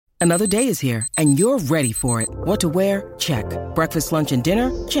Another day is here, and you're ready for it. What to wear? Check. Breakfast, lunch, and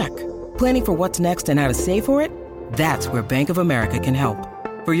dinner? Check. Planning for what's next and how to save for it? That's where Bank of America can help.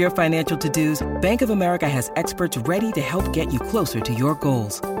 For your financial to-dos, Bank of America has experts ready to help get you closer to your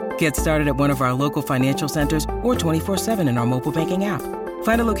goals. Get started at one of our local financial centers or 24/7 in our mobile banking app.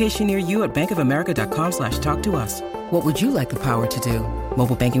 Find a location near you at bankofamerica.com/talktous. What would you like the power to do?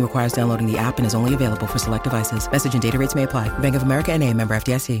 Mobile banking requires downloading the app and is only available for select devices. Message and data rates may apply. Bank of America N.A., member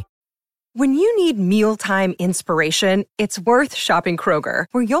FDIC. When you need mealtime inspiration, it's worth shopping Kroger,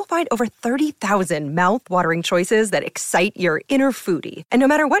 where you'll find over 30,000 mouth-watering choices that excite your inner foodie. And no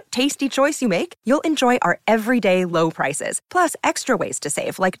matter what tasty choice you make, you'll enjoy our everyday low prices, plus extra ways to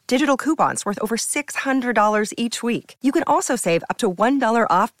save, like digital coupons worth over $600 each week. You can also save up to $1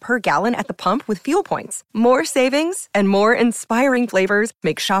 off per gallon at the pump with fuel points. More savings and more inspiring flavors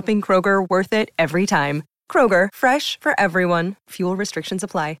make shopping Kroger worth it every time. Kroger, fresh for everyone. Fuel restrictions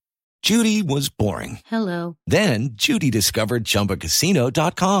apply. Judy was boring. Hello. Then Judy discovered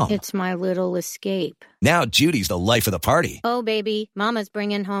ChumbaCasino.com. It's my little escape. Now Judy's the life of the party. Oh, baby, mama's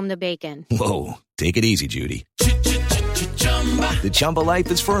bringing home the bacon. Whoa, take it easy, Judy. The Chumba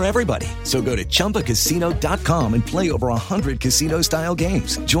life is for everybody. So go to ChumbaCasino.com and play over 100 casino-style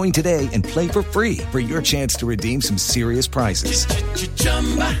games. Join today and play for free for your chance to redeem some serious prizes.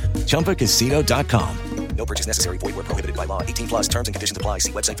 ChumbaCasino.com. No purchase necessary. Void where prohibited by law. 18 plus terms and conditions apply.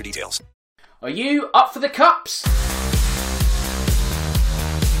 See website for details. Are you up for the cups?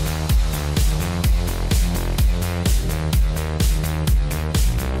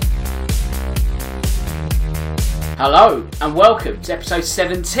 Hello and welcome to episode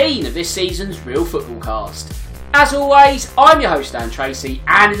 17 of this season's Real Football Cast. As always, I'm your host Dan Tracy,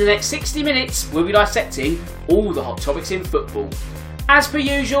 and in the next 60 minutes we'll be dissecting all the hot topics in football. As per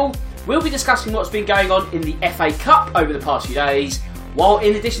usual, we'll be discussing what's been going on in the FA Cup over the past few days, while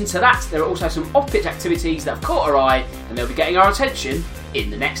in addition to that there are also some off-pitch activities that have caught our eye and they'll be getting our attention in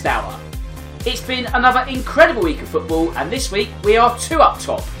the next hour. It's been another incredible week of football, and this week we are two up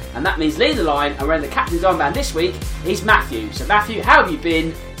top, and that means leading the line and wearing the captain's armband this week is Matthew. So Matthew, how have you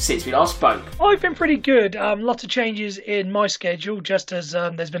been since we last spoke? I've been pretty good. Lots of changes in my schedule, just as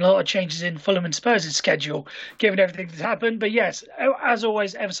there's been a lot of changes in Fulham and Spurs' schedule, given everything that's happened. But yes, as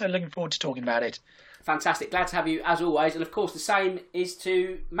always, ever so looking forward to talking about it. Fantastic. Glad to have you as always. And of course the same is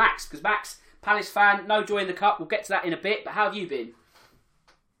to Max, because Max, Palace fan, no joy in the cup. We'll get to that in a bit, but how have you been?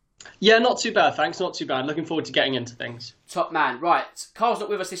 Yeah, not too bad, thanks. Not too bad. Looking forward to getting into things. Top man. Right, Carl's not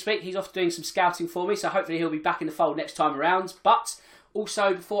with us this week. He's off doing some scouting for me, so hopefully he'll be back in the fold next time around. But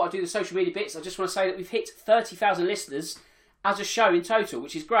also, before I do the social media bits, I just want to say that we've hit 30,000 listeners as a show in total,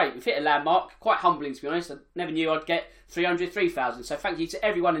 which is great. We've hit a landmark. Quite humbling, to be honest. I never knew I'd get 303,000. So thank you to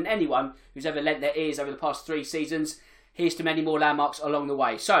everyone and anyone who's ever lent their ears over the past 3 seasons. Here's to many more landmarks along the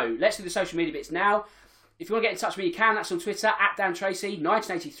way. So let's do the social media bits now. If you want to get in touch with me, you can. That's on Twitter, at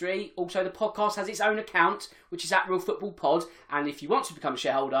DanTracy1983. Also, the podcast has its own account, which is at Real Football Pod. And if you want to become a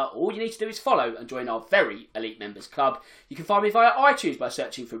shareholder, all you need to do is follow and join our very elite members club. You can find me via iTunes by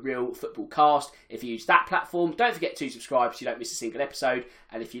searching for Real Football Cast. If you use that platform, don't forget to subscribe so you don't miss a single episode.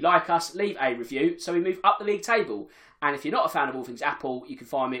 And if you like us, leave a review so we move up the league table. And if you're not a fan of all things Apple, you can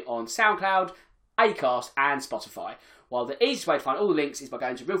find me on SoundCloud, Acast and Spotify. While the easiest way to find all the links is by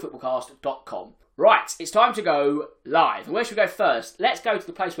going to realfootballcast.com. Right, it's time to go live. And where should we go first? Let's go to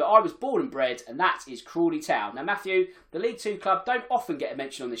the place where I was born and bred, and that is Crawley Town. Now, Matthew, the League Two club don't often get a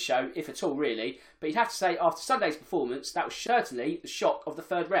mention on this show, if at all, really. But you'd have to say, after Sunday's performance, that was certainly the shock of the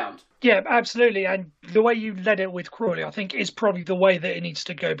third round. Yeah, absolutely. And the way you led it with Crawley, I think, is probably the way that it needs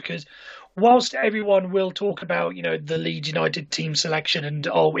to go, because whilst everyone will talk about, you know, the Leeds United team selection and,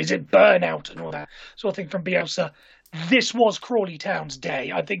 oh, is it burnout and all that sort of thing from Bielsa, this was Crawley Town's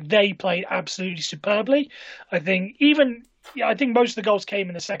day. I think they played absolutely superbly. I think most of the goals came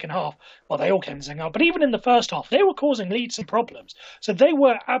in the second half. Well, they all came in the second half. But even in the first half, they were causing Leeds some problems. So they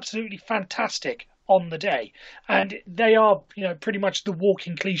were absolutely fantastic on the day. And they are, you know, pretty much the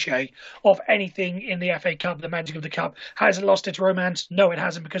walking cliche of anything in the FA Cup, the magic of the cup. Has it lost its romance? No, it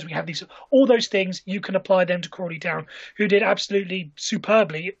hasn't, because we have all those things. You can apply them to Crawley Town, who did absolutely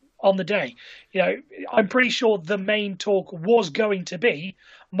superbly on the day. You know, I'm pretty sure the main talk was going to be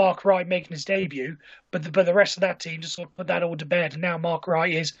Mark Wright making his debut, but the rest of that team just sort of put that all to bed. And now Mark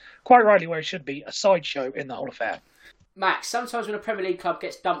Wright is, quite rightly where he should be, a sideshow in the whole affair. Max, sometimes when a Premier League club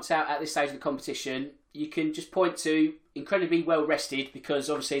gets dumped out at this stage of the competition, you can just point to incredibly well rested,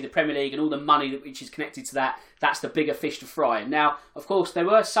 because obviously the Premier League and all the money which is connected to that, that's the bigger fish to fry. Now, of course, there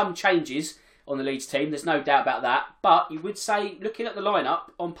were some changes on the Leeds team, there's no doubt about that, but you would say, looking at the lineup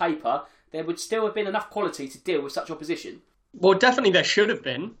on paper, there would still have been enough quality to deal with such opposition. Well, definitely there should have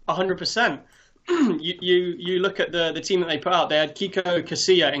been 100%. You look at the team that they put out. They had Kiko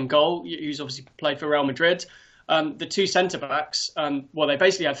Casilla in goal, who's obviously played for Real Madrid. The two centre backs, well, they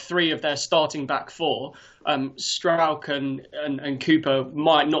basically had three of their starting back four. Strauch and Cooper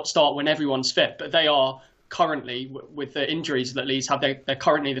might not start when everyone's fit, but they are currently, with the injuries that Leeds have, they're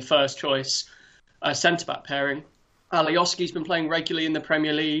currently the first choice centre back pairing. Alioski's been playing regularly in the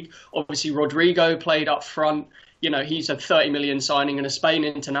Premier League. Obviously, Rodrigo played up front. You know, he's a 30 million signing and a Spain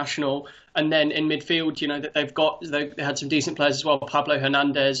international. And then in midfield, you know, that they had some decent players as well. Pablo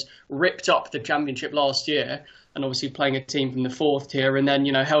Hernandez ripped up the Championship last year and obviously playing a team from the fourth tier. And then,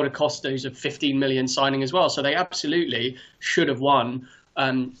 you know, Helder Costa, who's a 15 million signing as well. So they absolutely should have won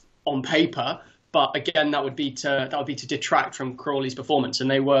on paper. But again, that would be to detract from Crawley's performance.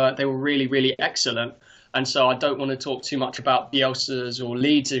 And they were really, really excellent. And so I don't want to talk too much about Bielsa's or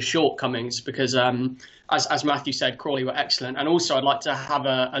Leeds' shortcomings because, as Matthew said, Crawley were excellent. And also I'd like to have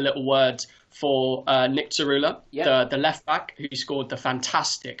a little word for Nick Zarula, the left back, who scored the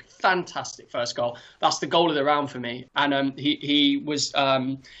fantastic first goal. That's the goal of the round for me. And he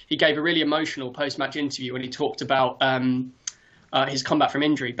gave a really emotional post-match interview when he talked about his comeback from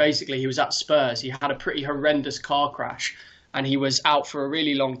injury. Basically, he was at Spurs. He had a pretty horrendous car crash. And he was out for a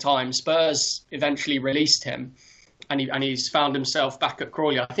really long time. Spurs eventually released him, and he's found himself back at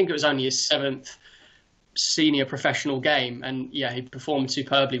Crawley. I think it was only his 7th senior professional game, and yeah, he performed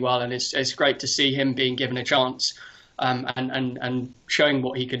superbly well. And it's great to see him being given a chance, and showing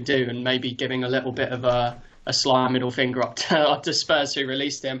what he can do, and maybe giving a little bit of a sly middle finger up to Spurs who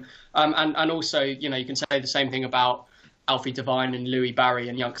released him. And also, you know, you can say the same thing about Alfie Devine and Louis Barry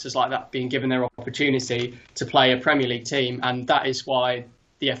and youngsters like that being given their opportunity to play a Premier League team, and that is why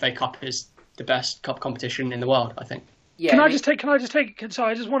the FA Cup is the best cup competition in the world, I think. Yeah, I just want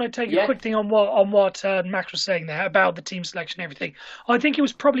to take a quick thing on what Max was saying there about the team selection and everything. I think it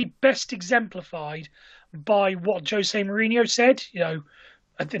was probably best exemplified by what Jose Mourinho said, you know,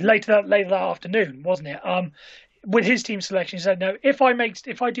 later that afternoon, wasn't it? With his team selection, he said, no, if I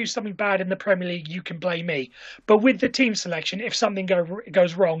do something bad in the Premier League, you can blame me. But with the team selection, if something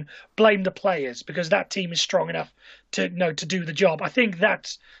goes wrong, blame the players, because that team is strong enough to do the job. I think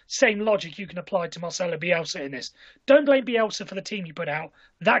that same logic you can apply to Marcelo Bielsa in this. Don't blame Bielsa for the team you put out.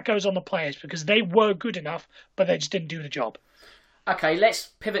 That goes on the players, because they were good enough, but they just didn't do the job. Okay, let's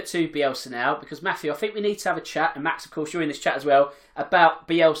pivot to Bielsa now, because Matthew, I think we need to have a chat, and Max, of course, you're in this chat as well, about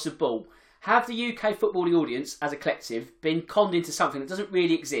Bielsa Ball. Have the UK footballing audience, as a collective, been conned into something that doesn't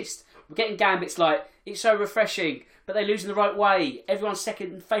really exist? We're getting gambits like, it's so refreshing, but they lose in the right way, everyone's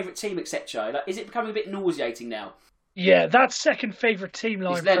second favourite team, etc. Like, is it becoming a bit nauseating now? Yeah, that second favourite team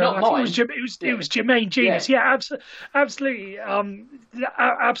line. Not mine. It was Jermaine Genius. Yeah, absolutely,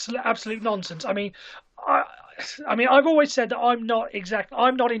 absolute nonsense. I mean, I've always said that I'm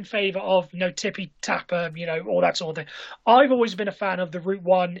not in favour of, you know, tippy tapper, you know, all that sort of thing. I've always been a fan of the Route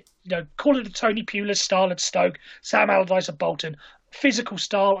 1, you know, call it a Tony Pulis style at Stoke, Sam Allardyce at Bolton, physical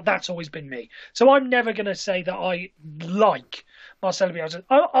style. That's always been me. So I'm never going to say that I like Marcelo Bielsa.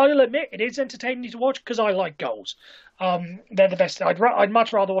 I'll admit it is entertaining to watch because I like goals. They're the best. I'd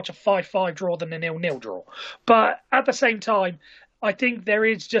much rather watch a 5-5 draw than a 0-0 draw. But at the same time, I think there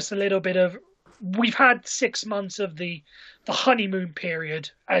is just a little bit of. We've had 6 months of the honeymoon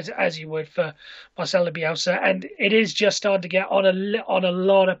period, as you would for Marcelo Bielsa, and it is just starting to get on a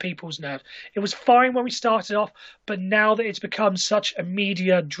lot of people's nerves. It was fine when we started off, but now that it's become such a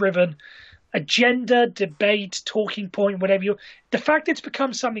media-driven agenda, debate, talking point, the fact it's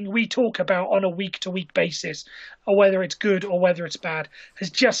become something we talk about on a week-to-week basis, or whether it's good or whether it's bad,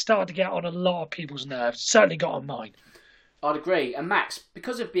 has just started to get on a lot of people's nerves. Certainly got on mine. I'd agree. And Max,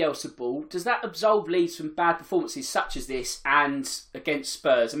 because of Bielsa Ball, does that absolve Leeds from bad performances such as this and against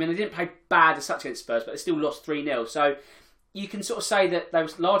Spurs? I mean, they didn't play bad as such against Spurs, but they still lost 3-0. So you can sort of say that they were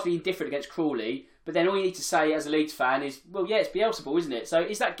largely indifferent against Crawley, but then all you need to say as a Leeds fan is, well, yeah, it's Bielsa Ball, isn't it? So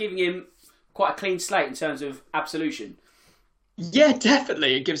is that giving him quite a clean slate in terms of absolution? Yeah,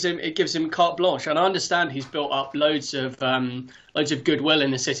 definitely. It gives him carte blanche, and I understand he's built up loads of goodwill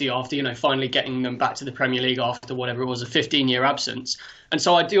in the city after, you know, finally getting them back to the Premier League after whatever it was, a 15-year absence. And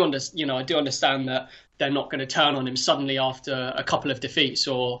so I do understand that they're not going to turn on him suddenly after a couple of defeats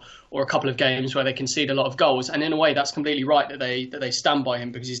or a couple of games where they concede a lot of goals. And in a way, that's completely right that they stand by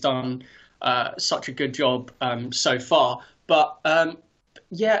him because he's done such a good job so far. But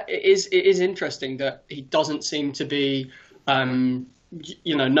yeah, it is interesting that he doesn't seem to be. No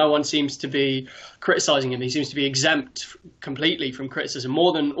one seems to be criticising him. He seems to be exempt completely from criticism,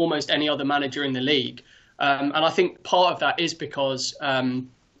 more than almost any other manager in the league. And I think part of that is because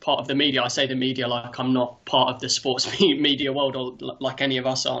part of the media. I say the media like I'm not part of the sports media world, or like any of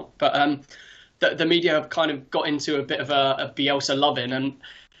us aren't. But the media have kind of got into a bit of a Bielsa loving, and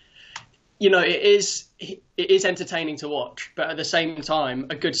it is entertaining to watch. But at the same time,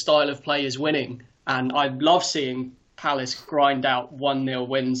 a good style of play is winning, and I love seeing Palace grind out 1-0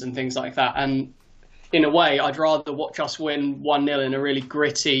 wins and things like that. And in a way, I'd rather watch us win 1-0 in a really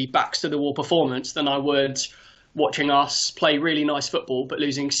gritty, backs to the wall performance than I would watching us play really nice football but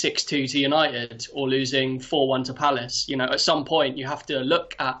losing 6-2 to United or losing 4-1 to Palace. At some point you have to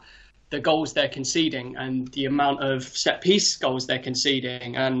look at the goals they're conceding and the amount of set-piece goals they're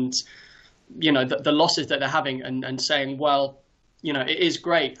conceding and, the losses that they're having and saying, well, it is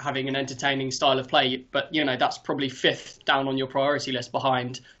great having an entertaining style of play, but, that's probably fifth down on your priority list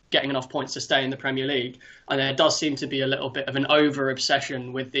behind getting enough points to stay in the Premier League. And there does seem to be a little bit of an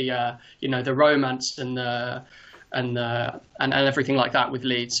over-obsession with the, the romance and everything like that with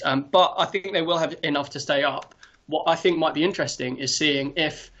Leeds. But I think they will have enough to stay up. What I think might be interesting is seeing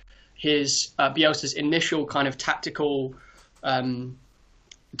if his Bielsa's initial kind of tactical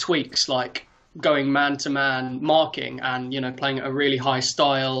tweaks, like going man-to-man marking and, playing at a really high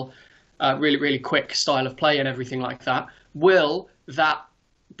style, really, really quick style of play and everything like that, will that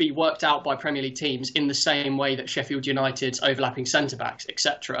be worked out by Premier League teams in the same way that Sheffield United's overlapping centre-backs,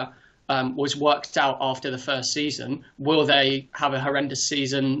 etc., was worked out after the first season? Will they have a horrendous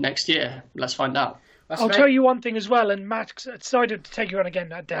season next year? Let's find out. I'll tell you one thing as well, and Max, sorry to take you on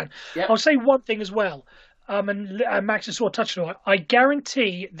again, Dan. Yep. I'll say one thing as well. And Max has sort of touched on it. I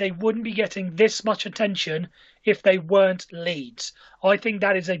guarantee they wouldn't be getting this much attention if they weren't Leeds. I think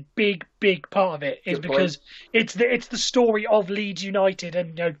that is a big, big part of it. Is because it's the story of Leeds United,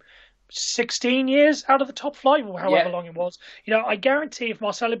 and 16 years out of the top flight, or however long it was. I guarantee if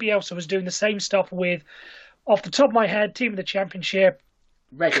Marcelo Bielsa was doing the same stuff with, off the top of my head, team of the Championship,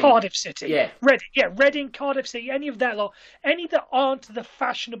 Reading. Cardiff City, Reading, Cardiff City, any of that lot, any that aren't the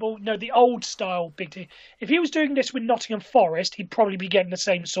fashionable, the old style big team. If he was doing this with Nottingham Forest, he'd probably be getting the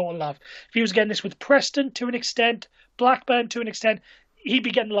same sort of love. If he was getting this with Preston to an extent, Blackburn to an extent, he'd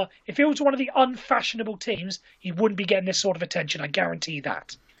be getting love. If it was one of the unfashionable teams, he wouldn't be getting this sort of attention. I guarantee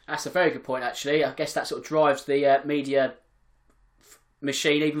that. That's a very good point, actually. I guess that sort of drives the media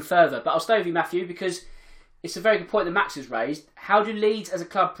machine even further. But I'll stay with you, Matthew, because it's a very good point that Max has raised. How do Leeds as a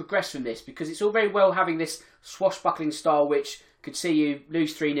club progress from this? Because it's all very well having this swashbuckling style which could see you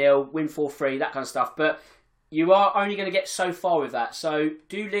lose 3-0, win 4-3, that kind of stuff. But you are only going to get so far with that. So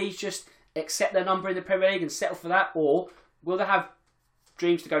do Leeds just accept their number in the Premier League and settle for that? Or will they have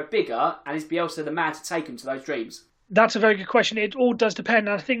dreams to go bigger? And is Bielsa the man to take them to those dreams? That's a very good question. It all does depend.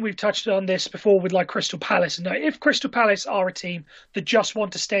 And I think we've touched on this before with Crystal Palace. And if Crystal Palace are a team that just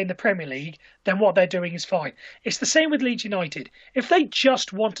want to stay in the Premier League, then what they're doing is fine. It's the same with Leeds United. If they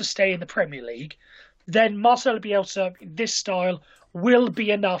just want to stay in the Premier League, then Marcelo Bielsa, this style, will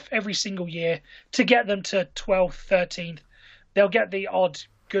be enough every single year to get them to 12th, 13th. They'll get the odd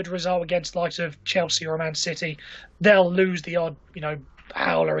good result against the likes of Chelsea or Man City. They'll lose the odd,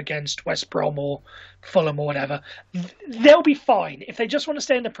 howler against West Brom or Fulham or whatever. They'll be fine. If they just want to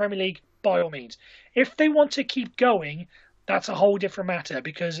stay in the Premier League, by all means. If they want to keep going, that's a whole different matter,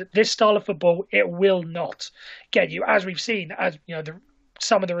 because this style of football, it will not get you, as we've seen,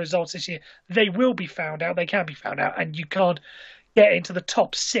 some of the results this year, they will be found out, they can be found out, and you can't get into the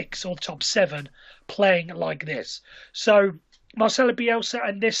top 6 or top 7 playing like this. So Marcelo Bielsa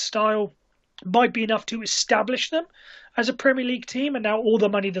and this style might be enough to establish them as a Premier League team, and now all the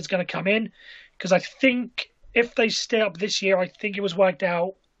money that's going to come in, because I think if they stay up this year, I think it was worked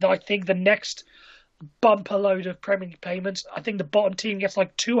out that I think the next bumper load of Premier League payments, I think the bottom team gets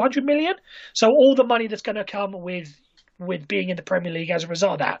like 200 million. So all the money that's going to come with being in the Premier League as a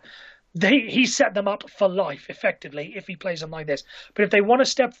result of that, he set them up for life effectively if he plays them like this. But if they want to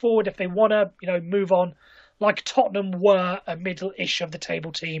step forward, if they want to move on, like Tottenham were a middle-ish of the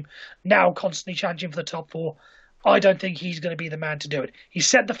table team, now constantly challenging for the top 4, I don't think he's going to be the man to do it. He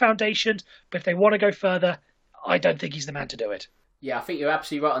set the foundations, but if they want to go further, I don't think he's the man to do it. Yeah, I think you're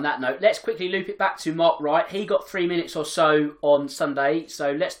absolutely right on that note. Let's quickly loop it back to Mark Wright. He got 3 minutes or so on Sunday,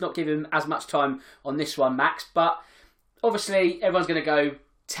 so let's not give him as much time on this one, Max. But obviously, everyone's going to go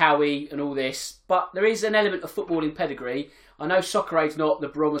Towie and all this, but there is an element of footballing pedigree. I know Soccer Aid's not the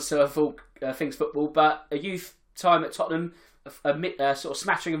barometer of all things football, but a youth time at Tottenham, a sort of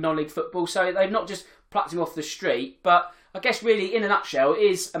smattering of non-league football, so they've not just plucked him off the street, but I guess really, in a nutshell,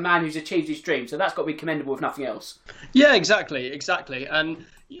 is a man who's achieved his dream. So that's got to be commendable if nothing else. Yeah, exactly. And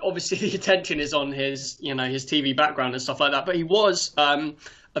obviously the attention is on his, his TV background and stuff like that. But he was and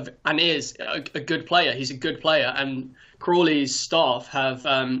is a good player. He's a good player, and Crawley's staff have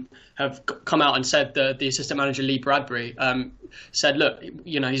come out and said that the assistant manager Lee Bradbury said, look,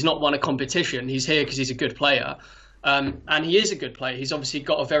 he's not won a competition. He's here because he's a good player. And he is a good player. He's obviously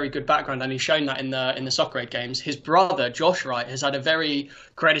got a very good background, and he's shown that in the Soccer Aid games. His brother, Josh Wright, has had a very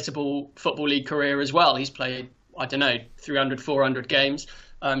creditable Football League career as well. He's played, 300, 400 games,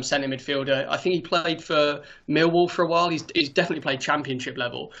 centre midfielder. I think he played for Millwall for a while. He's definitely played Championship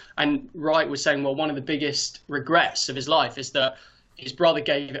level. And Wright was saying, well, one of the biggest regrets of his life is that his brother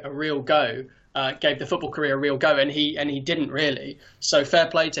gave it a real go. Gave the football career a real go, and he didn't really. So fair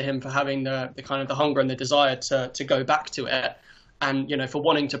play to him for having the kind of the hunger and the desire to go back to it, and for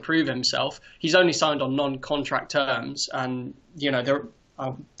wanting to prove himself. He's only signed on non-contract terms, and I don't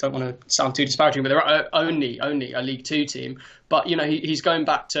want to sound too disparaging, but they're only a League Two team. But he's going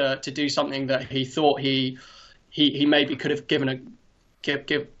back to do something that he thought he maybe could have given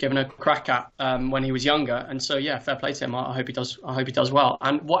a crack at when he was younger. And so fair play to him. I hope he does well.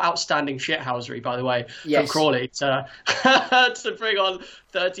 And what outstanding shithousery, by the way, from Crawley to bring on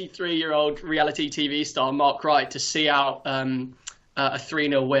 33-year-old reality TV star Mark Wright to see out a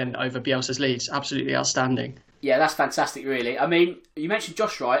 3-0 win over Bielsa's Leeds. Absolutely outstanding. Yeah, that's fantastic, really. I mean, you mentioned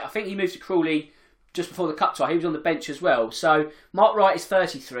Josh Wright. I think he moved to Crawley just before the cup tie. He was on the bench as well. So Mark Wright is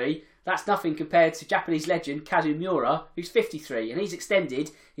 33. That's nothing compared to Japanese legend Kazu Miura, who's 53, and he's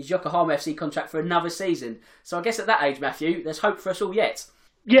extended his Yokohama FC contract for another season. So I guess at that age, Matthew, there's hope for us all yet.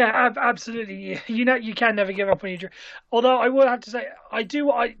 Yeah, absolutely. You can never give up on your dream. Although I will have to say,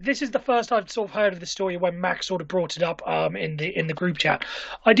 this is the first I've sort of heard of the story when Max sort of brought it up in the group chat.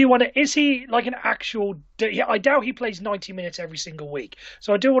 I do wonder, is he like an actual? I doubt he plays 90 minutes every single week.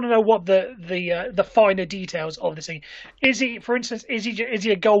 So I do want to know what the finer details of this thing. Is he, for instance, is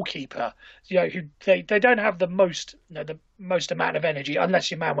he a goalkeeper? Who they don't have the most amount of energy unless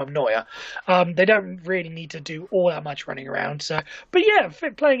you're Manuel Neuer. They don't really need to do all that much running around. So, but yeah,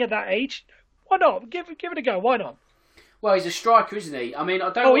 playing at that age, why not? Give it a go. Why not? Well, he's a striker, isn't he? I mean,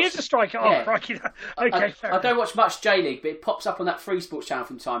 I don't. He is a striker. Yeah. Oh, crikey. Okay. I don't watch much J League, but it pops up on that Free Sports channel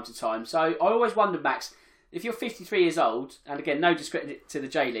from time to time. So I always wonder, Max, if you're 53 years old, and again, no discredit to the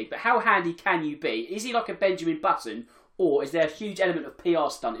J League, but how handy can you be? Is he like a Benjamin Button, or is there a huge element of PR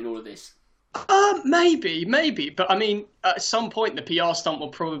stunt in all of this? Maybe, but I mean, at some point the PR stunt will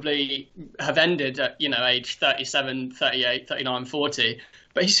probably have ended at age 37, 38, 39, 40.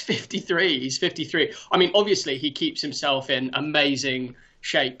 But he's 53. I mean, obviously he keeps himself in amazing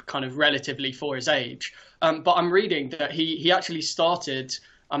shape, kind of relatively for his age. But I'm reading that he actually started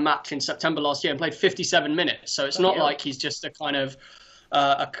a match in September last year and played 57 minutes. So it's not like he's just a kind of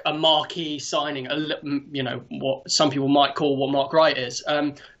a marquee signing, what some people might call what Mark Wright is.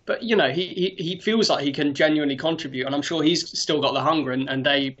 But he feels like he can genuinely contribute, and I'm sure he's still got the hunger, and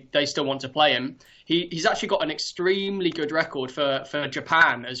they still want to play him. He's actually got an extremely good record for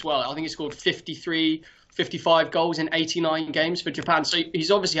Japan as well. I think he scored 55 goals in 89 games for Japan. So he's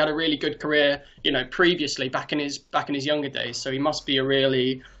obviously had a really good career, previously back in his younger days. So he must be a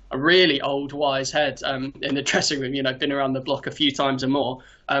really old wise head in the dressing room. Been around the block a few times and more.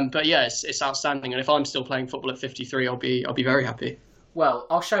 But yeah, it's outstanding. And if I'm still playing football at 53, I'll be very happy. Well,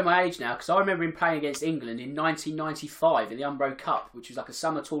 I'll show my age now, because I remember him playing against England in 1995 in the Umbro Cup, which was like a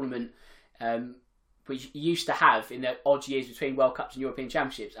summer tournament which you used to have in the odd years between World Cups and European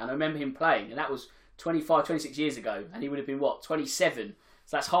Championships. And I remember him playing, and that was 25, 26 years ago, and he would have been, 27?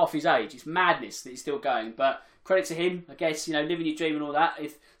 So that's half his age. It's madness that he's still going. But credit to him, I guess, living your dream and all that.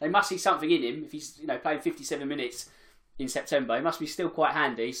 If they must see something in him, if he's, playing 57 minutes in September, he must be still quite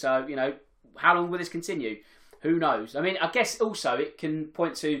handy. So, how long will this continue? Who knows? I mean, I guess also it can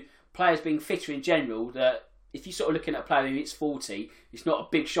point to players being fitter in general, that if you're sort of looking at a player who hits 40, it's not a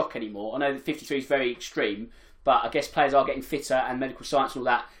big shock anymore. I know that 53 is very extreme, but I guess players are getting fitter, and medical science and all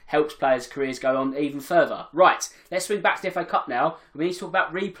that helps players' careers go on even further. Right, let's swing back to the FA Cup now. We need to talk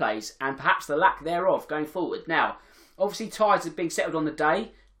about replays and perhaps the lack thereof going forward. Now, obviously ties are being settled on the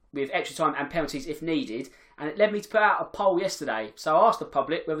day with extra time and penalties if needed, and it led me to put out a poll yesterday. So I asked the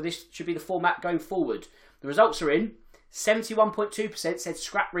public whether this should be the format going forward. The results are in. 71.2% said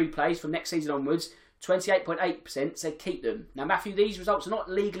scrap replays from next season onwards. 28.8% said keep them. Now, Matthew, these results are not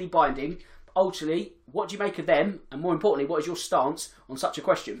legally binding. But ultimately, what do you make of them? And more importantly, what is your stance on such a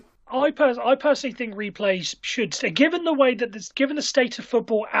question? I personally think replays should stay. Given the state of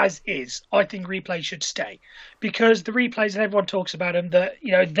football as is, I think replays should stay, because the replays, and everyone talks about them, that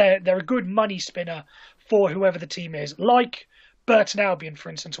they're a good money spinner for whoever the team is. Like Burton Albion, for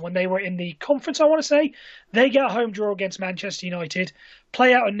instance, when they were in the conference, I want to say, they get a home draw against Manchester United,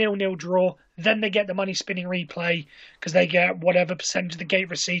 play out a 0-0 draw, then they get the money spinning replay because they get whatever percentage of the gate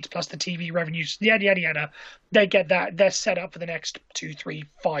receipts plus the TV revenues, yada, yada, yada. They get that. They're set up for the next 2, 3,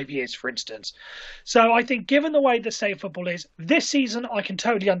 5 years, for instance. So I think given the way the state of football is, this season I can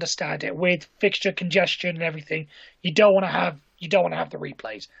totally understand it with fixture congestion and everything. You don't want to have the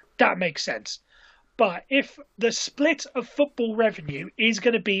replays. That makes sense. But if the split of football revenue is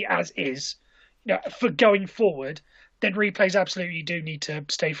going to be as is, for going forward, then replays absolutely do need to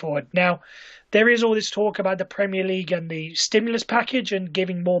stay forward. Now, there is all this talk about the Premier League and the stimulus package and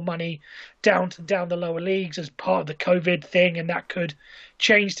giving more money down the lower leagues as part of the COVID thing, and that could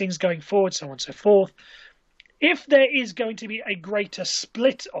change things going forward, so on and so forth. If there is going to be a greater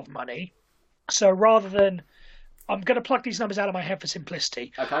split of money, so rather than... I'm going to pluck these numbers out of my head for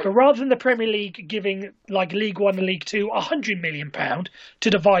simplicity. Okay. But rather than the Premier League giving, like League One and League Two, £100 million to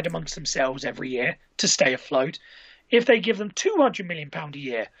divide amongst themselves every year to stay afloat, if they give them £200 million a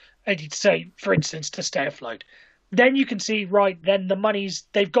year, say, for instance, to stay afloat, then you can see, right, then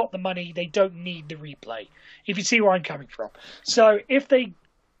they've got the money, they don't need the replay, if you see where I'm coming from. So if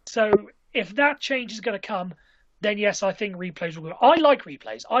that change is going to come, then yes, I think replays will go. I like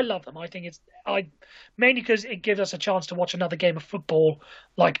replays. I love them. I think mainly because it gives us a chance to watch another game of football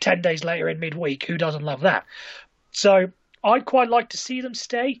like 10 days later in midweek. Who doesn't love that? So I'd quite like to see them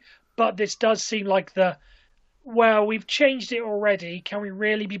stay, but this does seem like we've changed it already. Can we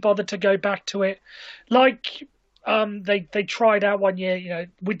really be bothered to go back to it? Like they tried out one year,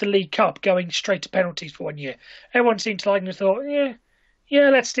 with the League Cup going straight to penalties for 1 year. Everyone seemed to like it and thought, yeah,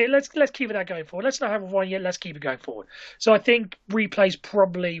 let's keep that going forward. Let's not have 1 year. Let's keep it going forward. So I think replays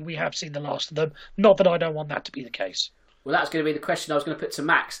probably we have seen the last of them. Not that I don't want that to be the case. Well, that's going to be the question I was going to put to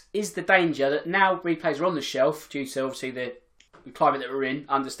Max. Is the danger that now replays are on the shelf due to obviously the climate that we're in,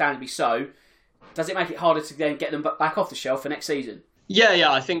 understandably so, does it make it harder to then get them back off the shelf for next season? Yeah,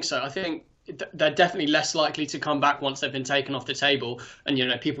 I think so. I think they're definitely less likely to come back once they've been taken off the table,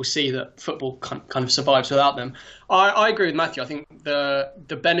 and people see that football kind of survives without them. I agree with Matthew. I think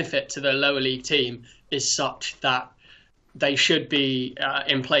the benefit to the lower league team is such that they should be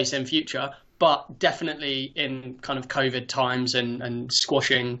in place in future, but definitely in kind of COVID times and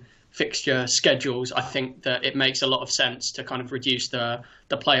squashing fixture schedules, I think that it makes a lot of sense to kind of reduce the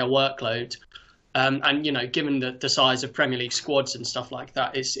player workload. And given the size of Premier League squads and stuff like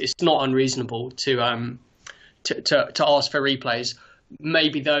that, it's not unreasonable to ask for replays.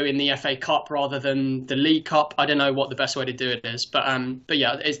 Maybe though in the FA Cup rather than the League Cup, I don't know what the best way to do it is. But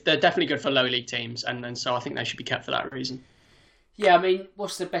yeah, they're definitely good for lower league teams, and so I think they should be kept for that reason. Yeah, I mean,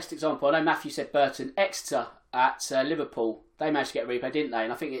 what's the best example? I know Matthew said Burton, Exeter at Liverpool. They managed to get a replay, didn't they?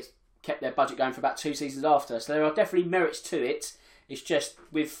 And I think it's kept their budget going for about 2 seasons after. So there are definitely merits to it. It's just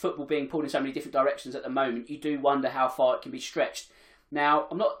with football being pulled in so many different directions at the moment, you do wonder how far it can be stretched. Now,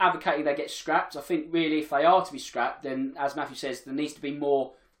 I'm not advocating they get scrapped. I think really if they are to be scrapped, then as Matthew says, there needs to be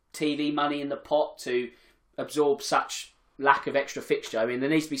more TV money in the pot to absorb such lack of extra fixture. I mean, there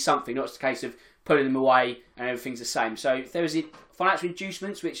needs to be something, not just a case of pulling them away and everything's the same. So if there is financial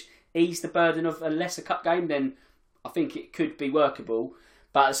inducements which ease the burden of a lesser cup game, then I think it could be workable.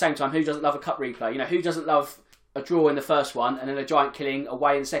 But at the same time, who doesn't love a cup replay? Who doesn't love a draw in the first one and then a giant killing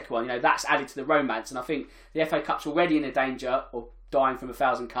away in the second one? That's added to the romance. And I think the FA Cup's already in a danger of dying from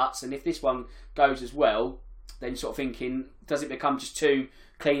 1,000 cuts. And if this one goes as well, then sort of thinking, does it become just too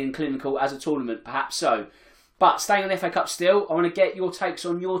clean and clinical as a tournament? Perhaps so. But staying on the FA Cup still, I want to get your takes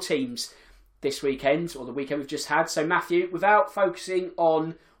on your teams this weekend, or the weekend we've just had. So Matthew, without focusing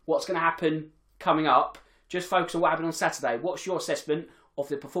on what's going to happen coming up, just focus on what happened on Saturday. What's your assessment of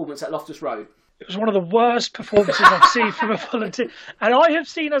the performance at Loftus Road? It was one of the worst performances I've seen from a Fulham team. And I have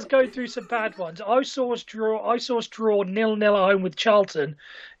seen us go through some bad ones. I saw us draw 0-0 at home with Charlton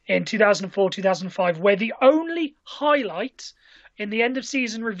in 2004-2005, where the only highlight in the end of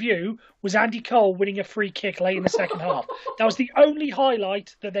season review was Andy Cole winning a free kick late in the second half. That was the only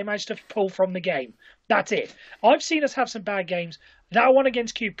highlight that they managed to pull from the game. That's it. I've seen us have some bad games. That one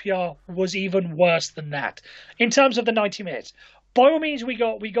against QPR was even worse than that. In terms of the 90 minutes, by all means, we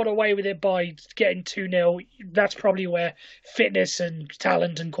got away with it by getting 2-0. That's probably where fitness and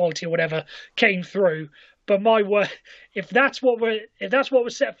talent and quality or whatever came through. But my word, if that's what we're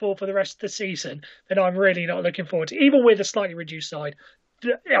set for the rest of the season, then I'm really not looking forward to. Even with a slightly reduced side,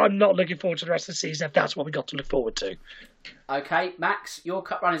 I'm not looking forward to the rest of the season if that's what we got to look forward to. Okay, Max, your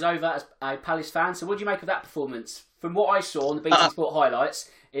cup run is over as a Palace fan. So what do you make of that performance? From what I saw on the BT Sport highlights,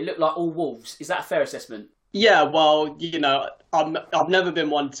 it looked like all Wolves. Is that a fair assessment? Yeah, well, I've never been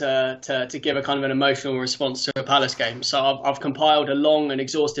one to give a kind of an emotional response to a Palace game. So I've compiled a long and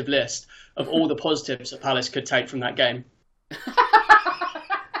exhaustive list of all the positives that Palace could take from that game.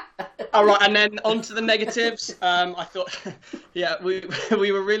 All right, and then on to the negatives. I thought, yeah,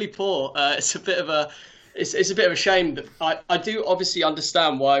 we were really poor. It's a bit of a shame that I do obviously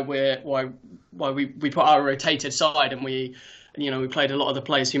understand why we put our rotated side and we played a lot of the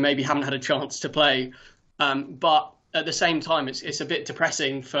players who maybe haven't had a chance to play. But at the same time, it's a bit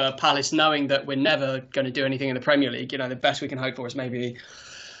depressing for Palace knowing that we're never going to do anything in the Premier League. The best we can hope for is maybe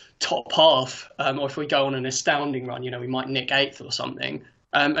top half, or if we go on an astounding run, we might nick 8th or something.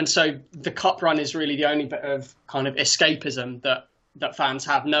 And so the cup run is really the only bit of kind of escapism that fans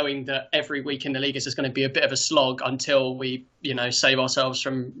have, knowing that every week in the league is just going to be a bit of a slog until we, save ourselves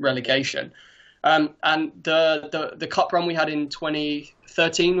from relegation. And the cup run we had in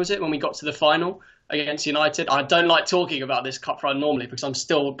 2013, was it, when we got to the final against United? I don't like talking about this cup run normally because I'm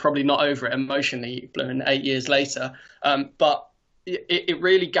still probably not over it emotionally 8 years later. But it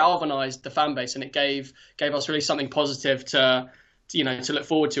really galvanised the fan base, and it gave us really something positive to look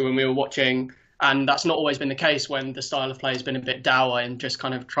forward to when we were watching. And that's not always been the case when the style of play has been a bit dour and just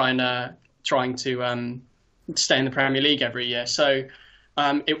kind of trying to stay in the Premier League every year. So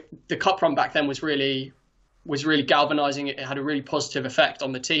the cup run back then was really galvanising. It had a really positive effect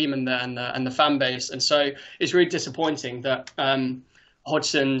on the team and the fan base. And so it's really disappointing that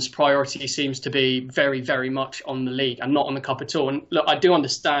Hodgson's priority seems to be very, very much on the league and not on the cup at all. And look, I do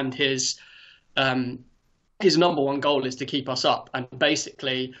understand his number one goal is to keep us up, and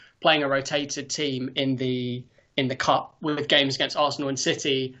basically playing a rotated team in the cup with games against Arsenal and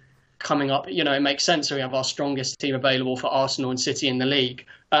City coming up, it makes sense. So we have our strongest team available for Arsenal and City in the league.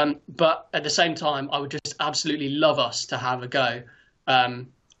 But at the same time, I would just absolutely love us to have a go.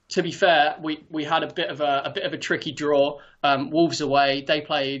 To be fair, we had a bit of a tricky draw. Wolves away, they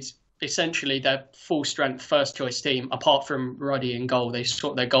played essentially their full strength first choice team, apart from Ruddy in goal. They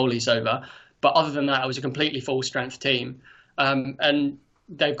swapped their goalies over. But other than that, it was a completely full-strength team. And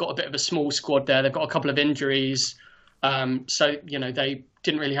they've got a bit of a small squad there. They've got a couple of injuries. So, they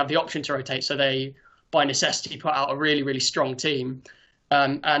didn't really have the option to rotate. So they, by necessity, put out a really, really strong team.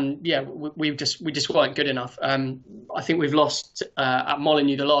 We just weren't good enough. I think we've lost at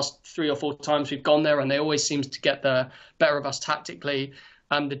Molineux the last 3 or 4 times we've gone there, and they always seem to get the better of us tactically.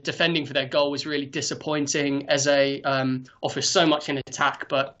 The defending for their goal was really disappointing. Eze offers so much in attack,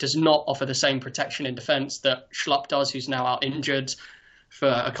 but does not offer the same protection in defence that Schlupp does, who's now out injured for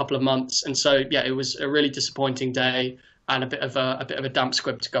a couple of months. And so, yeah, it was a really disappointing day and a bit of a damp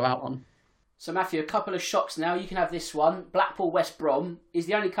squib to go out on. So, Matthew, a couple of shocks now. You can have this one. Blackpool, West Brom. Is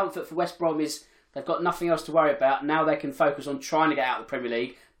the only comfort for West Brom is they've got nothing else to worry about. Now they can focus on trying to get out of the Premier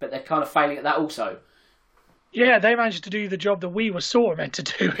League, but they're kind of failing at that also. Yeah, they managed to do the job that we were sort of meant to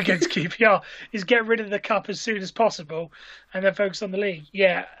do against QPR, is get rid of the cup as soon as possible and then focus on the league.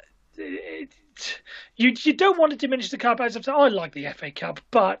 Yeah, you don't want to diminish the cup. As I've said, I like the FA Cup,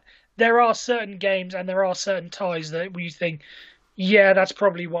 but there are certain games and there are certain ties that you think, yeah, that's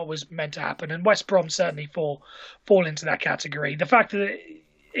probably what was meant to happen. And West Brom certainly fall into that category. The fact that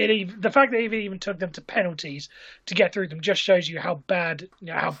it even took them to penalties to get through them just shows you how bad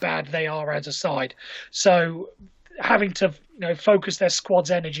they are as a side. So having to focus their squad's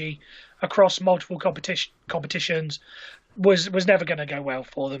energy across multiple competitions was never going to go well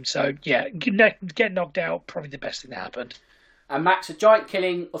for them. So yeah, get knocked out, probably the best thing that happened. And Max, a giant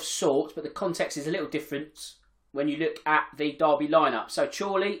killing of sorts, but the context is a little different when you look at the Derby lineup. So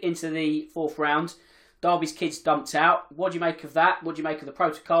Chorley into the 4th round. Derby's kids dumped out. What do you make of that? What do you make of the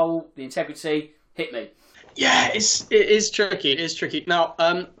protocol, the integrity? Hit me. Yeah, it is tricky. It is tricky. Now,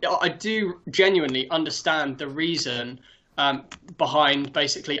 I do genuinely understand the reason behind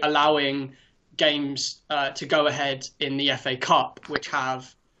basically allowing games to go ahead in the FA Cup, which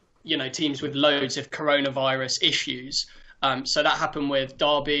have, teams with loads of coronavirus issues. So that happened with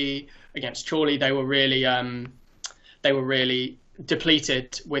Derby against Chorley. They were really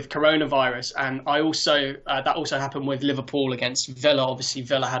depleted with coronavirus, and that also happened with Liverpool against Villa. Obviously,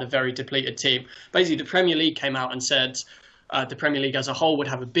 Villa had a very depleted team. Basically, the Premier League came out and said the Premier League as a whole would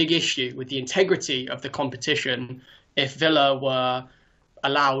have a big issue with the integrity of the competition if Villa were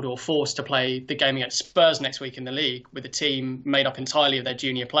allowed or forced to play the game against Spurs next week in the league with a team made up entirely of their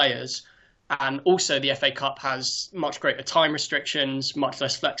junior players. And also the FA Cup has much greater time restrictions, much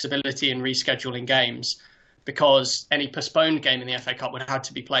less flexibility in rescheduling games, because any postponed game in the FA Cup would have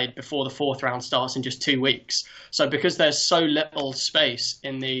to be played before the 4th round starts in just 2 weeks. So because there's so little space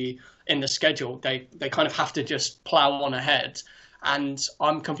in the schedule, they kind of have to just plough on ahead. And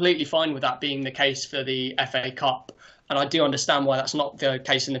I'm completely fine with that being the case for the FA Cup. And I do understand why that's not the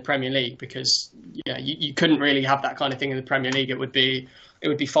case in the Premier League, because you couldn't really have that kind of thing in the Premier League. It would be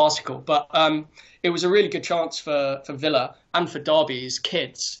farcical. But it was a really good chance for Villa and for Derby's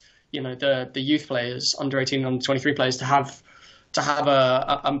kids, the youth players, under 18 and under 23 players, to have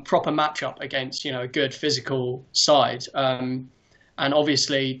a proper matchup against a good physical side. And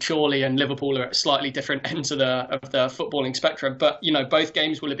obviously, Chorley and Liverpool are at slightly different ends of the footballing spectrum. But both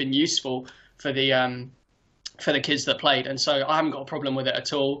games will have been useful for the kids that played, and so I haven't got a problem with it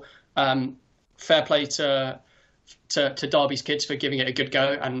at all. Fair play to Derby's kids for giving it a good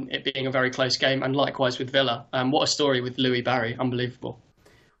go and it being a very close game, and likewise with Villa. What a story with Louis Barry, unbelievable.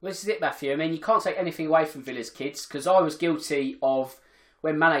 Well, this is it, Matthew. I mean, you can't take anything away from Villa's kids, because I was guilty of,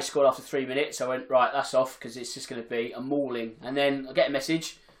 when Mane scored after 3 minutes, I went, right, that's off, because it's just going to be a mauling. And then I get a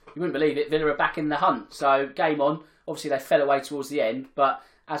message, you wouldn't believe it, Villa are back in the hunt. So game on. Obviously they fell away towards the end, but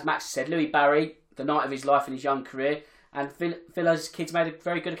as Max said, Louis Barry, the night of his life in his young career, and Villa's kids made a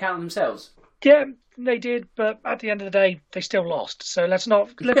very good account of themselves. Yeah, they did, but at the end of the day, they still lost. So let's not.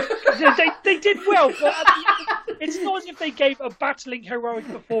 They did well, but it's not as if they gave a battling, heroic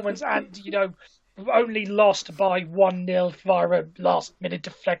performance and only lost by 1-0 via a last-minute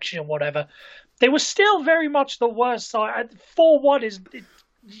deflection or whatever. They were still very much the worst side. 4-1 is,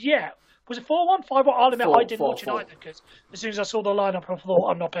 Was it 4-1, 5-1? I'll admit I didn't watch it either, because as soon as I saw the lineup, I thought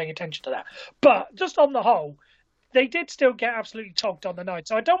I'm not paying attention to that. But just on the whole, they did still get absolutely togged on the night.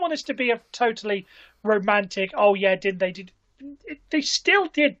 So I don't want this to be a totally romantic, they still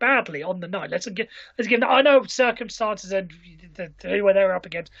did badly on the night. Let's give. I know circumstances and who they were up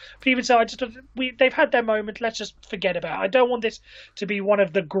against, but even so, they've had their moment. Let's just forget about it. I don't want this to be one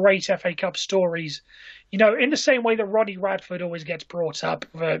of the great FA Cup stories. In the same way that Ronnie Radford always gets brought up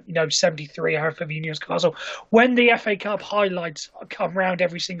for 73 hour for Newcastle. When the FA Cup highlights come round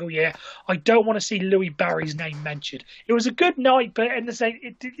every single year, I don't want to see Louis Barry's name mentioned. It was a good night, but in the same,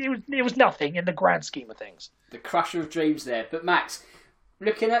 it was nothing in the grand scheme of things. The crusher of dreams there. But Max,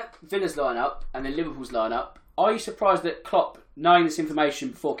 looking at Villa's lineup and then Liverpool's lineup, are you surprised that Klopp, knowing this information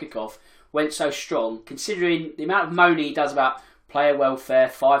before kickoff, went so strong, considering the amount of moaning he does about player welfare,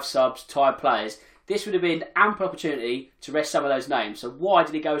 5 subs, tired players? This would have been ample opportunity to rest some of those names. So why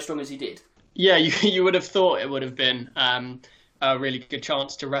did he go as strong as he did? Yeah, you would have thought it would have been a really good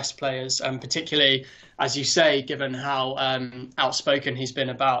chance to rest players, particularly, as you say, given how outspoken he's been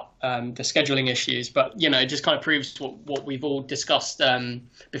about the scheduling issues. But, it just kind of proves what we've all discussed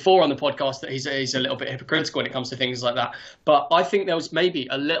before on the podcast, that he's a little bit hypocritical when it comes to things like that. But I think there was maybe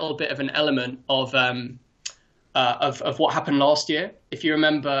a little bit of an element of what happened last year. If you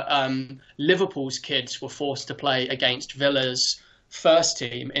remember, Liverpool's kids were forced to play against Villa's first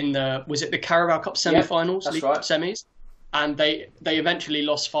team in the Carabao Cup semi-finals, League Cup semis, and they eventually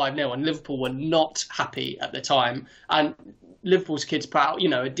lost 5-0, and Liverpool were not happy at the time. And Liverpool's kids put out,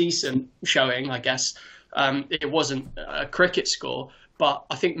 a decent showing, I guess. It wasn't a cricket score, but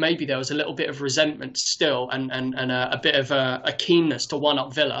I think maybe there was a little bit of resentment still, and a bit of a keenness to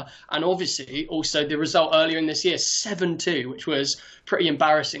one-up Villa. And obviously, also the result earlier in this year, 7-2, which was pretty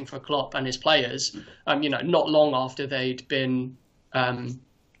embarrassing for Klopp and his players. Not long after they'd been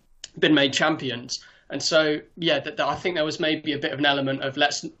made champions. And so, I think there was maybe a bit of an element of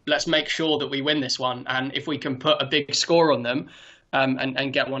let's make sure that we win this one, and if we can put a big score on them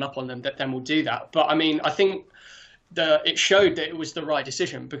and get one up on them, then we'll do that. But I mean, I think it showed that it was the right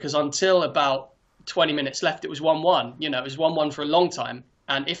decision, because until about 20 minutes left, it was 1-1. It was 1-1 for a long time.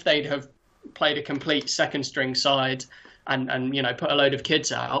 And if they'd have played a complete second string side and put a load of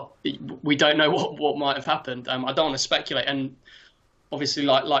kids out, we don't know what might have happened. I don't want to speculate. And obviously,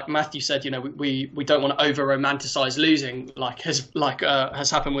 like Matthew said, we don't want to over romanticize losing like has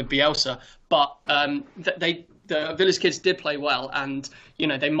happened with Bielsa. But the Villa's kids did play well, and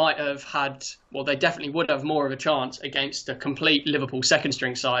they might have had, they definitely would have more of a chance against a complete Liverpool second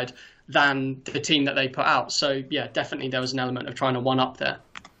string side than the team that they put out. So yeah, definitely there was an element of trying to one up there.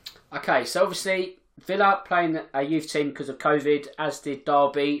 Okay, so obviously Villa playing a youth team because of COVID, as did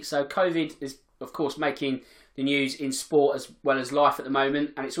Derby. So COVID is of course making the news in sport as well as life at the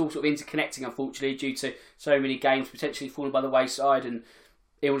moment, and it's all sort of interconnecting, unfortunately, due to so many games potentially falling by the wayside and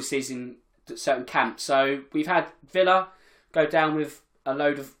illnesses in certain camps. So we've had Villa go down with a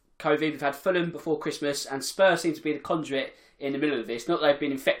load of COVID. We've had Fulham before Christmas, and Spurs seem to be the conduit in the middle of this. Not that they've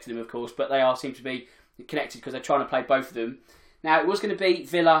been infecting them, of course, but they seem to be connected because they're trying to play both of them. Now, it was going to be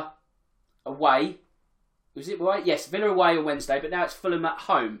Villa away. Was it away? Yes, Villa away on Wednesday, but now it's Fulham at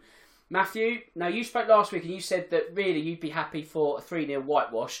home. Matthew, now you spoke last week and you said that really you'd be happy for a 3-0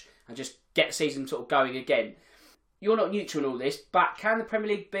 whitewash and just get the season sort of going again. you're not neutral in all this, but can the Premier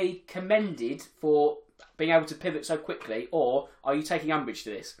League be commended for being able to pivot so quickly, or are you taking umbrage to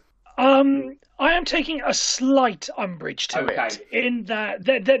this? I am taking a slight umbrage to it, in that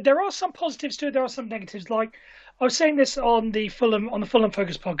there are some positives to it, there are some negatives. Like I was saying this on the Fulham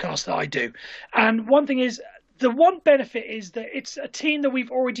Focus podcast that I do, and one thing is, the one benefit is that it's a team that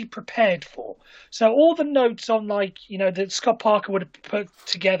we've already prepared for. So all the notes on, like, that Scott Parker would have put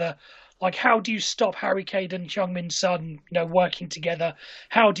together, like how do you stop Harry Kane and Heung-min Son, working together?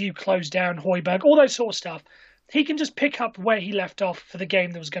 How do you close down Højbjerg? All those sort of stuff. He can just pick up where he left off for the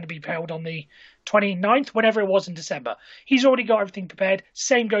game that was going to be held on the 29th, whenever it was in December. He's already got everything prepared.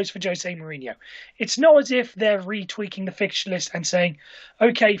 Same goes for Jose Mourinho. It's not as if they're retweaking the fixture list and saying,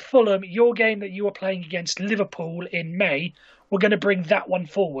 okay, Fulham, your game that you were playing against Liverpool in May, we're going to bring that one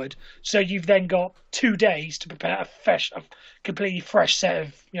forward. So you've then got 2 days to prepare a completely fresh set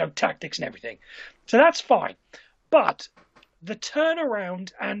of tactics and everything. So that's fine. But the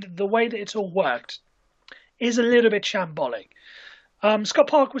turnaround and the way that it's all worked is a little bit shambolic. Scott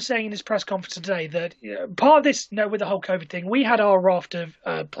Parker was saying in his press conference today that part of this, with the whole COVID thing, we had our raft of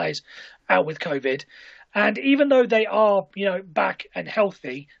players out with COVID. And even though they are, back and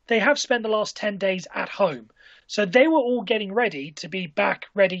healthy, they have spent the last 10 days at home. So they were all getting ready to be back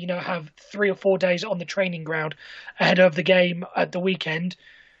ready, have 3 or 4 days on the training ground ahead of the game at the weekend.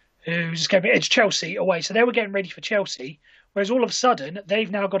 It's Chelsea away. So they were getting ready for Chelsea. Whereas all of a sudden,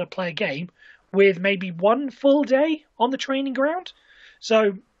 they've now got to play a game with maybe 1 full day on the training ground.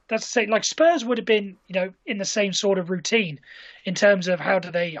 So that's to say, like, Spurs would have been, in the same sort of routine in terms of how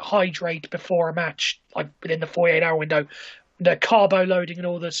do they hydrate before a match, like within the 48-hour window, the carbo loading and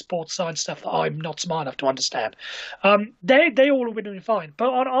all the sports science stuff that I'm not smart enough to understand. They all would have been fine. But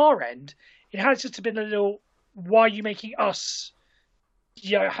on our end, it has just been a little, why are you making us,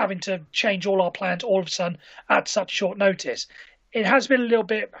 having to change all our plans all of a sudden at such short notice? It has been a little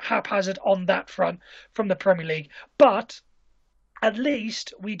bit haphazard on that front from the Premier League, but at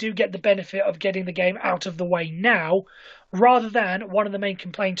least we do get the benefit of getting the game out of the way now, rather than one of the main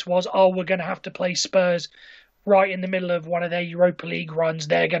complaints was, we're going to have to play Spurs right in the middle of one of their Europa League runs.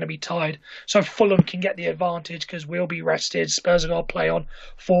 They're going to be tired. So Fulham can get the advantage because we'll be rested. Spurs are going to play on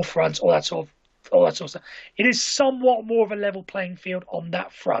 4 fronts, all that sort of stuff. It is somewhat more of a level playing field on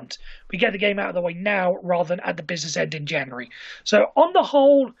that front. We get the game out of the way now rather than at the business end in January. So on the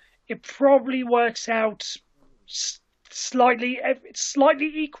whole, it probably works out slightly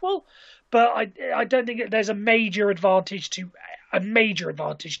equal, but I don't think there's a major advantage to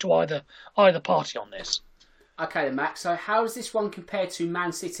either party on this. Okay then, Max, so how does this one compare to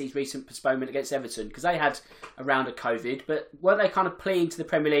Man City's recent postponement against Everton? Because they had a round of COVID, but weren't they kind of pleading to the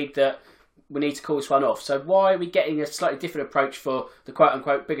Premier League that we need to call this one off? So why are we getting a slightly different approach for the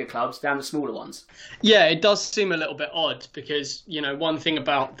quote-unquote bigger clubs down the smaller ones? Yeah, it does seem a little bit odd because, one thing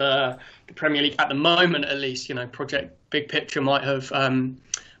about the Premier League at the moment, at least, Project Big Picture might have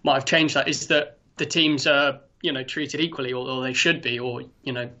changed that, is that the teams are, treated equally, or they should be, or,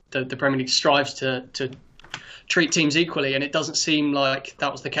 the Premier League strives to treat teams equally, and it doesn't seem like that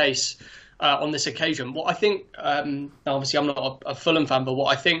was the case on this occasion. What I think, obviously I'm not a Fulham fan, but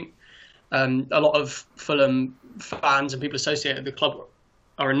what I think a lot of Fulham fans and people associated with the club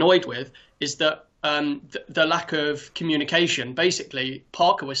are annoyed with is that the lack of communication. Basically,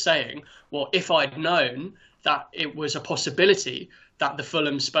 Parker was saying, well, if I'd known that it was a possibility that the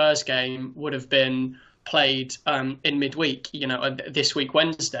Fulham Spurs game would have been played in midweek, this week,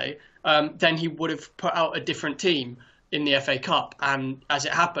 Wednesday, then he would have put out a different team in the FA Cup. And as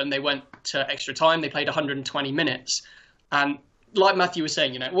it happened, they went to extra time. They played 120 minutes. And like Matthew was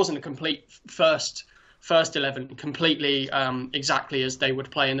saying, it wasn't a complete first 11 completely exactly as they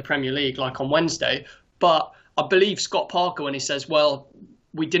would play in the Premier League, like on Wednesday. But I believe Scott Parker when he says, well,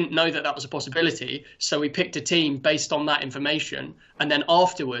 we didn't know that was a possibility, so we picked a team based on that information. And then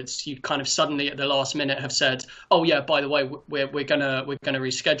afterwards, you kind of suddenly at the last minute have said, oh yeah, by the way, we're gonna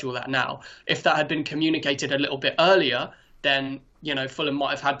reschedule that now. If that had been communicated a little bit earlier, then Fulham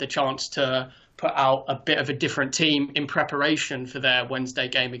might have had the chance to put out a bit of a different team in preparation for their Wednesday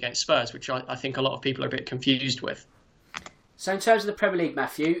game against Spurs, which I think a lot of people are a bit confused with. So in terms of the Premier League,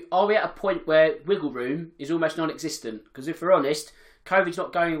 Matthew, are we at a point where wiggle room is almost non-existent? Because if we're honest, COVID's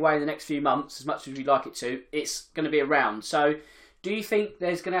not going away in the next few months as much as we'd like it to. It's going to be around. So do you think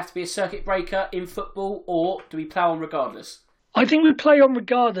there's going to have to be a circuit breaker in football, or do we plough on regardless? I think we play on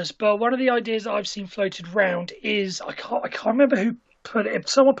regardless, but one of the ideas that I've seen floated around is, I can't remember put it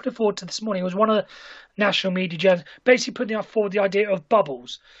forward to this morning. It was one of the national media journals basically putting forward the idea of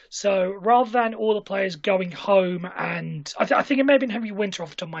bubbles. So rather than all the players going home, and I think it may have been Henry Winter off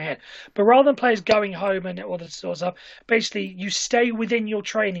the top of my head, but rather than players going home and all that sort of stuff, basically you stay within your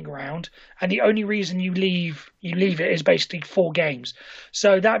training ground, and the only reason you leave it is basically 4 games.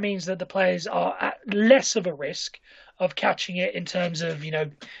 So that means that the players are at less of a risk of catching it in terms of,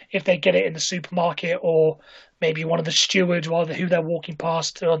 if they get it in the supermarket or maybe one of the stewards who they're walking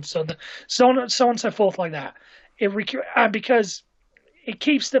past, so on and so forth like that. And because it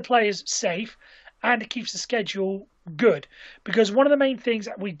keeps the players safe and it keeps the schedule good. Because one of the main things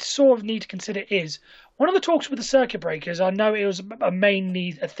that we sort of need to consider is one of the talks with the circuit breakers. I know it was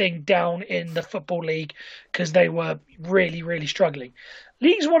mainly a thing down in the Football League because they were really, really struggling.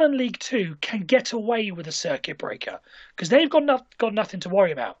 Leagues 1 and League 2 can get away with a circuit breaker because they've got nothing to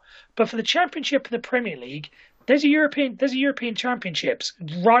worry about. But for the Championship and the Premier League, there's a European Championships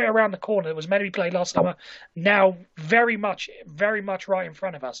right around the corner that was meant to be played last summer. Now very much right in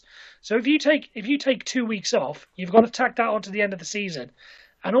front of us. So if you take 2 weeks off, you've got to tack that onto the end of the season,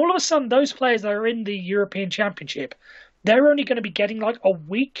 and all of a sudden those players that are in the European Championship, they're only going to be getting like a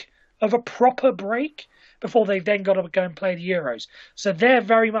week of a proper break before they've then got to go and play the Euros. So they're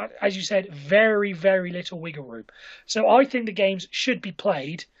very much, as you said, very, very little wiggle room. So I think the games should be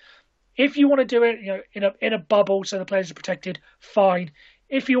played. If you want to do it, in a bubble so the players are protected, fine.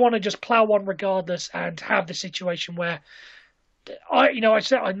 If you want to just plough on regardless and have the situation where I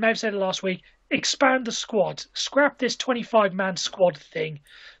may have said it last week, expand the squad, scrap this 25-man squad thing,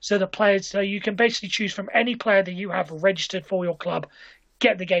 so you can basically choose from any player that you have registered for your club,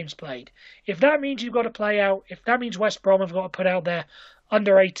 get the games played. If that means you've got to if that means West Brom have got to put out their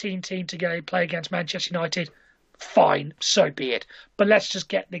under-18 team to go play against Manchester United, fine, so be it. But let's just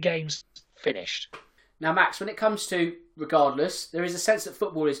get the games finished. Now, Max, when it comes to regardless, there is a sense that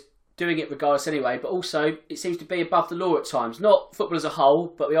football is doing it regardless anyway, but also it seems to be above the law at times. Not football as a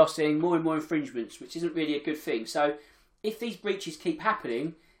whole, but we are seeing more and more infringements, which isn't really a good thing. So if these breaches keep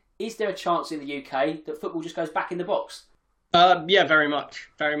happening, is there a chance in the UK that football just goes back in the box? Yeah, very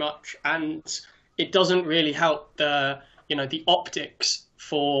much, and it doesn't really help the optics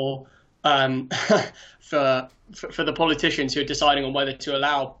for for the politicians who are deciding on whether to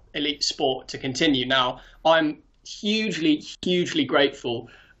allow elite sport to continue. Now, I'm hugely grateful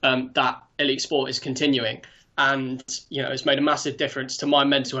that elite sport is continuing, and it's made a massive difference to my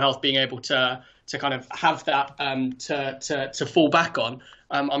mental health being able to kind of have that to fall back on.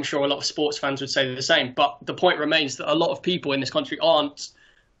 I'm sure a lot of sports fans would say the same, but the point remains that a lot of people in this country aren't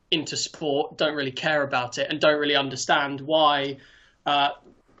into sport, don't really care about it, and don't really understand why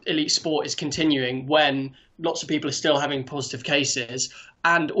elite sport is continuing when lots of people are still having positive cases,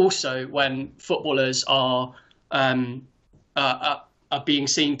 and also when footballers are being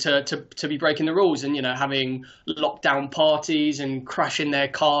seen to be breaking the rules and having lockdown parties and crashing their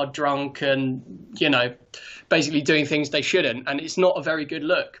car drunk and basically doing things they shouldn't, and it's not a very good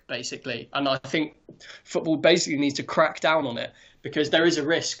look basically. And I think football basically needs to crack down on it, because there is a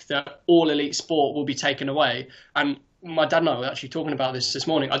risk that all elite sport will be taken away. And my dad and I were actually talking about this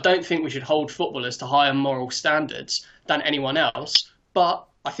morning. I don't think we should hold footballers to higher moral standards than anyone else, but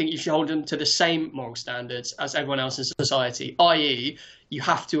I think you should hold them to the same moral standards as everyone else in society, i.e. you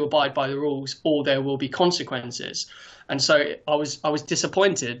have to abide by the rules or there will be consequences. And so I was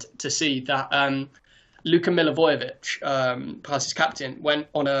disappointed to see that Luka Milivojevic, Palace's captain, went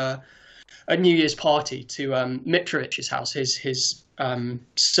on a New Year's party to Mitrovic's house, his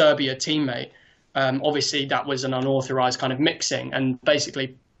Serbia teammate. Obviously, that was an unauthorised kind of mixing, and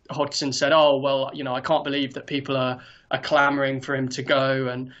basically Hodgson said, "Oh well, I can't believe that people are clamouring for him to go."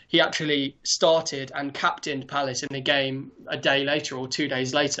 And he actually started and captained Palace in the game a day later or 2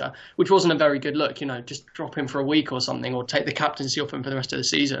 days later, which wasn't a very good look. Just drop him for a week or something, or take the captaincy off him for the rest of the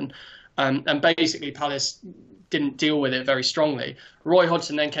season. And basically, Palace didn't deal with it very strongly. Roy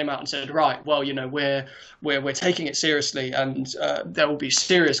Hodgson then came out and said, "Right, well, we're taking it seriously, and there will be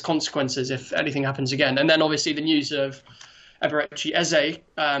serious consequences if anything happens again." And then obviously the news of Eberechi Eze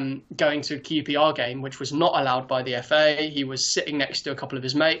going to a QPR game, which was not allowed by the FA. He was sitting next to a couple of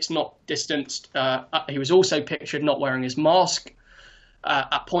his mates, not distanced. He was also pictured not wearing his mask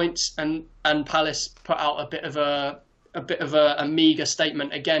at points, and Palace put out a bit of a meagre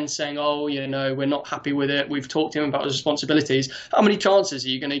statement again, saying, "Oh, we're not happy with it. We've talked to him about his responsibilities." How many chances are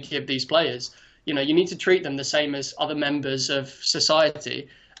you going to give these players? You need to treat them the same as other members of society,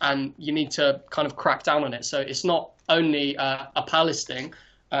 and you need to kind of crack down on it. So it's not only a Palace thing,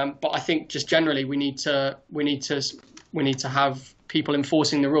 but I think just generally we need to have people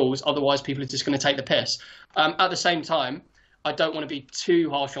enforcing the rules. Otherwise, people are just going to take the piss. At the same time, I don't want to be too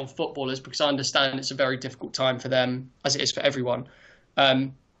harsh on footballers because I understand it's a very difficult time for them, as it is for everyone.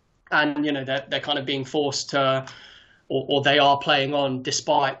 And, they're kind of being forced to, or they are playing on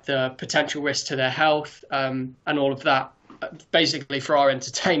despite the potential risk to their health and all of that, basically for our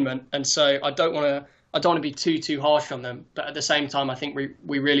entertainment. And so I don't want to be too harsh on them. But at the same time, I think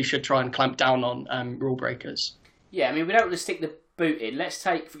we really should try and clamp down on rule breakers. Yeah, I mean, we don't want to stick the boot in. Let's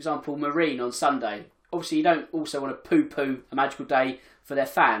take, for example, Marine on Sunday. Obviously, you don't also want to poo-poo a magical day for their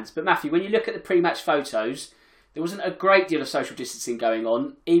fans. But Matthew, when you look at the pre-match photos, there wasn't a great deal of social distancing going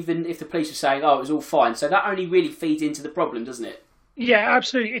on, even if the police were saying, it was all fine. So that only really feeds into the problem, doesn't it? Yeah,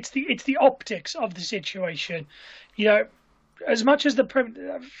 absolutely. It's the optics of the situation. As much as it's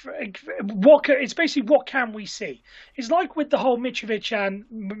basically what can we see? It's like with the whole Mitrovic and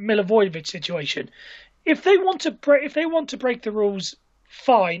Milivojevic situation. If they want to break the rules,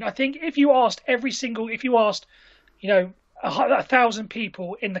 fine. I think if you asked 1,000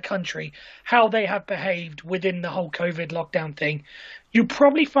 people in the country how they have behaved within the whole COVID lockdown thing, you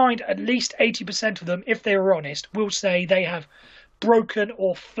probably find at least 80% of them, if they were honest, will say they have broken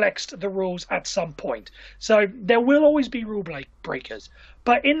or flexed the rules at some point. So there will always be rule breakers.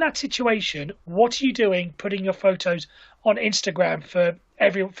 But in that situation, what are you doing putting your photos on Instagram for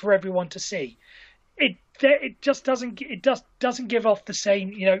everyone to see? It just doesn't give off the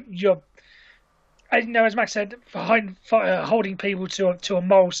same, as Max said, holding people to a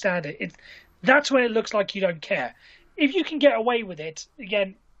moral standard. That's when it looks like you don't care. If you can get away with it,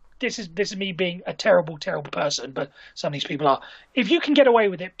 again, this is me being a terrible, terrible person, but some of these people are. If you can get away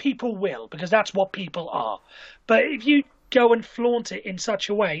with it, people will, because that's what people are. But if you go and flaunt it in such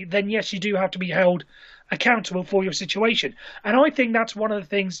a way, then yes, you do have to be held accountable for your situation. And I think that's one of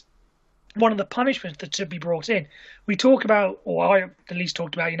the punishments that should be brought in. We talk about, or I at least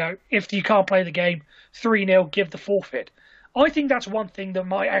talked about, if you can't play the game, 3-0, give the forfeit. I think that's one thing that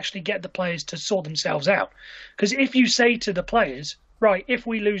might actually get the players to sort themselves out. Because if you say to the players, right, if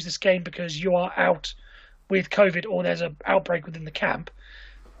we lose this game because you are out with COVID or there's an outbreak within the camp,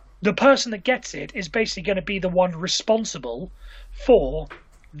 the person that gets it is basically going to be the one responsible for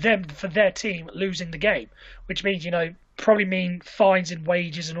their team losing the game, which means, probably mean fines and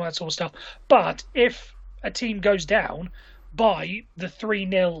wages and all that sort of stuff. But if a team goes down by the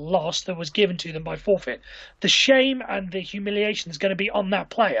 3-0 loss that was given to them by forfeit, the shame and the humiliation that's going to be on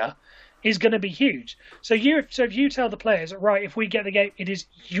that player is going to be huge. So if you tell the players, right, if we get the game, it is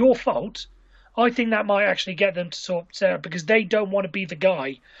your fault, I think that might actually get them to sort of say, because they don't want to be the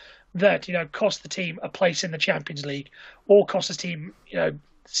guy that, cost the team a place in the Champions League or cost the team,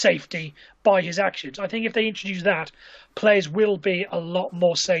 safety by his actions. I think if they introduce that, players will be a lot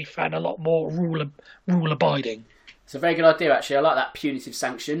more safe and a lot more rule abiding. It's a very good idea, actually. I like that punitive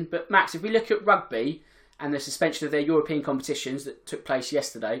sanction. But Max, if we look at rugby and the suspension of their European competitions that took place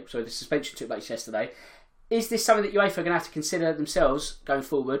yesterday, the suspension took place yesterday, is this something that UEFA are going to have to consider themselves going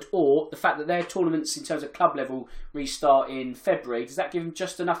forward, or the fact that their tournaments in terms of club level restart in February, does that give them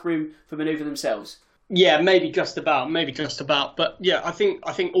just enough room for manoeuvre themselves? Yeah, maybe just about. But yeah, I think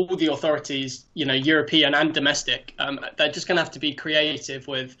all the authorities, European and domestic, they're just going to have to be creative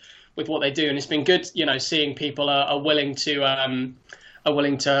with what they do. And it's been good, seeing people are willing to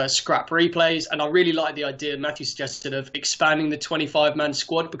scrap replays. And I really like the idea Matthew suggested of expanding the 25-man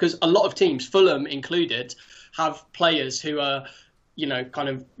squad, because a lot of teams, Fulham included, have players who are, kind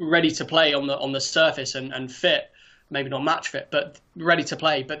of ready to play on the surface and fit. Maybe not match fit, but ready to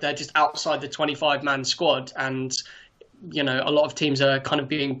play, but they're just outside the 25-man squad. And, a lot of teams are kind of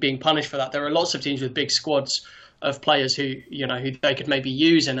being punished for that. There are lots of teams with big squads of players who they could maybe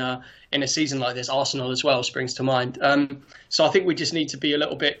use in a season like this. Arsenal as well springs to mind. So I think we just need to be a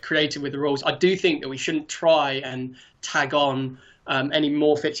little bit creative with the rules. I do think that we shouldn't try and tag on any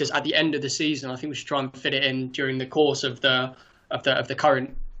more fixtures at the end of the season. I think we should try and fit it in during the course of the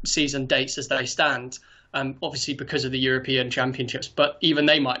current season dates as they stand. Obviously because of the European Championships, but even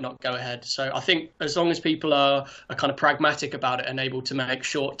they might not go ahead. So I think as long as people are kind of pragmatic about it and able to make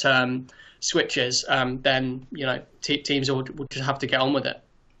short-term switches, then teams will just have to get on with it.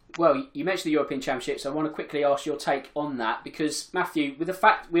 Well, you mentioned the European Championships. I want to quickly ask your take on that, because Matthew, with the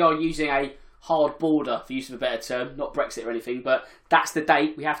fact we are using a hard border, for use of a better term, not Brexit or anything, but that's the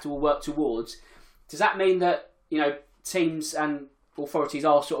date we have to all work towards. Does that mean that teams and authorities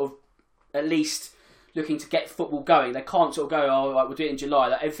are sort of at least looking to get football going? They can't sort of go, we'll do it in July.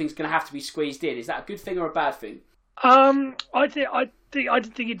 That everything's going to have to be squeezed in. Is that a good thing or a bad thing? I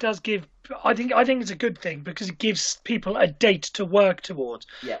think it does give. I think it's a good thing, because it gives people a date to work towards.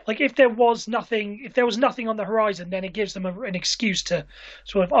 Yeah. Like if there was nothing on the horizon, then it gives them an excuse to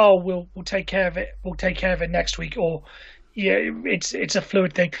sort of, we'll take care of it. We'll take care of it next week, or Yeah, it's a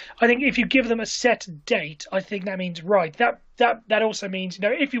fluid thing. I think if you give them a set date, I think that means right. That also means,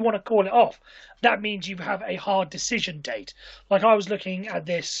 if you want to call it off, that means you have a hard decision date. Like I was looking at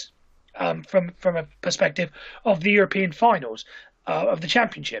this from a perspective of the European finals, of the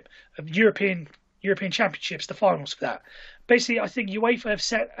championship, of European Championships, the finals for that. Basically, I think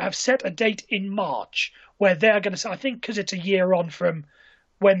UEFA have set a date in March where they're going to say, I think because it's a year on from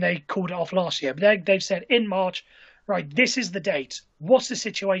when they called it off last year, but they've said in March, right, this is the date. What's the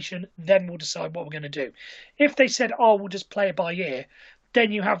situation? Then we'll decide what we're going to do. If they said, we'll just play it by ear,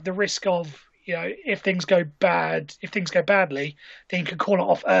 then you have the risk of, if things go badly, then you can call it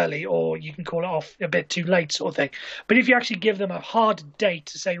off early or you can call it off a bit too late sort of thing. But if you actually give them a hard date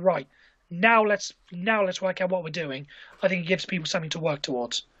to say, right, now let's work out what we're doing, I think it gives people something to work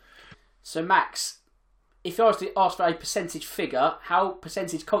towards. So Max, if I was to ask for a percentage figure, how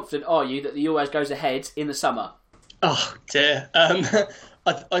percentage confident are you that the Euros goes ahead in the summer? Oh dear.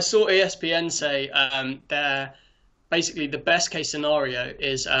 I saw ESPN say they're basically the best case scenario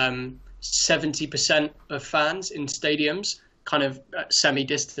is 70% of fans in stadiums, kind of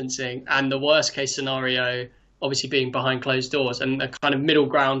semi-distancing, and the worst case scenario obviously being behind closed doors, and the kind of middle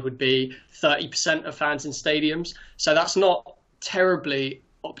ground would be 30% of fans in stadiums. So that's not terribly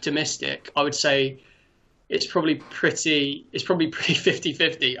optimistic. I would say it's probably pretty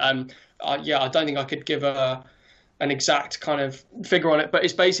 50-50. I don't think I could give an exact kind of figure on it, but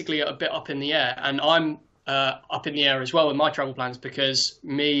it's basically a bit up in the air, and I'm up in the air as well with my travel plans because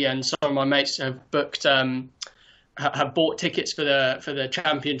me and some of my mates have bought tickets for the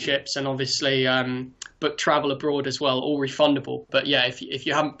championships and obviously booked travel abroad as well, all refundable. But yeah, if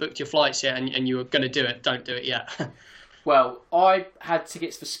you haven't booked your flights yet and you were going to do it, don't do it yet. Well, I had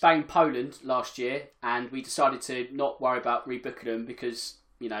tickets for Spain-Poland last year, and we decided to not worry about rebooking them because,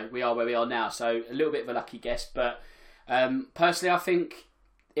 we are where we are now. So a little bit of a lucky guess. But personally, I think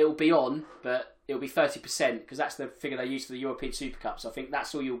it will be on, but it will be 30% because that's the figure they use for the European Super Cup. So I think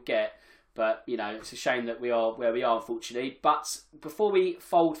that's all you'll get. But, it's a shame that we are where we are, unfortunately. But before we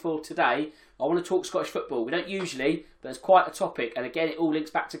fold for today, I want to talk Scottish football. We don't usually, but it's quite a topic. And again, it all links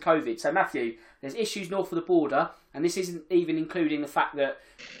back to COVID. So, Matthew, there's issues north of the border. And this isn't even including the fact that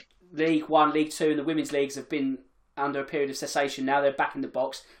League One, League Two and the women's leagues have been under a period of cessation. Now they're back in the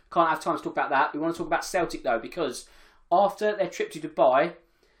box. Can't have time to talk about that. We want to talk about Celtic, though, because after their trip to Dubai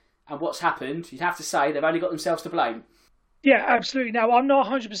and what's happened, you'd have to say they've only got themselves to blame. Yeah, absolutely. Now, I'm not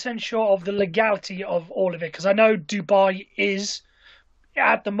 100% sure of the legality of all of it because I know Dubai is,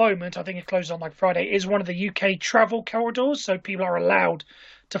 at the moment, I think it closed on Friday, is one of the UK travel corridors. So people are allowed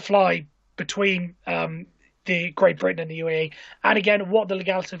to fly between the Great Britain and the UAE. And again, what the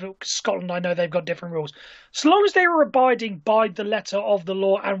legality of it, Scotland, I know they've got different rules. So long as they were abiding by the letter of the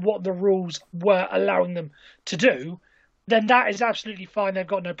law and what the rules were allowing them to do, then that is absolutely fine. They've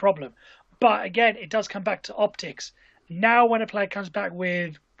got no problem. But again, it does come back to optics. Now, when a player comes back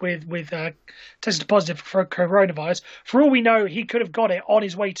with tested positive for coronavirus, for all we know, he could have got it on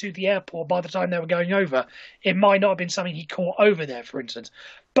his way to the airport by the time they were going over. It might not have been something he caught over there, for instance.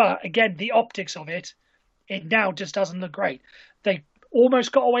 But again, the optics of it now just doesn't look great. They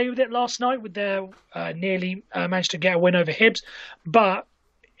almost got away with it last night with their nearly managed to get a win over Hibs. But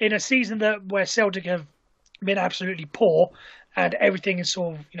in a season where Celtic have been absolutely poor and everything is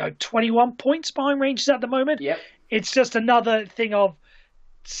sort of 21 points behind Rangers at the moment. Yep. It's just another thing of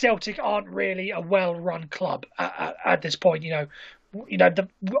Celtic aren't really a well-run club at this point.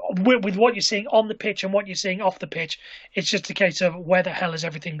 With what you're seeing on the pitch and what you're seeing off the pitch, it's just a case of where the hell has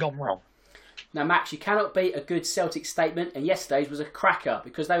everything gone wrong. Now, Max, you cannot beat a good Celtic statement, and yesterday's was a cracker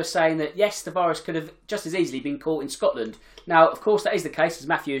because they were saying that, yes, the virus could have just as easily been caught in Scotland. Now, of course, that is the case, as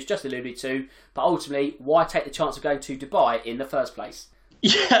Matthew has just alluded to, but ultimately, why take the chance of going to Dubai in the first place?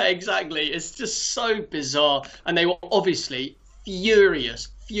 Yeah, exactly. It's just so bizarre. And they were obviously furious.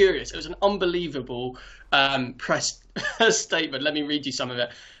 It was an unbelievable press statement. Let me read you some of it.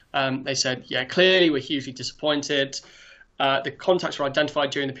 They said, clearly we're hugely disappointed. The contacts were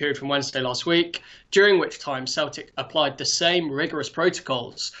identified during the period from Wednesday last week, during which time Celtic applied the same rigorous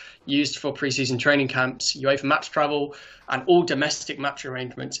protocols used for pre-season training camps, UEFA match travel, and all domestic match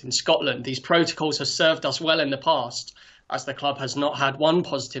arrangements in Scotland. These protocols have served us well in the past, as the club has not had one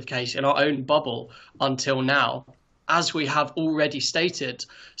positive case in our own bubble until now. As we have already stated,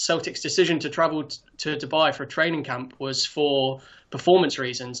 Celtic's decision to travel to Dubai for a training camp was for performance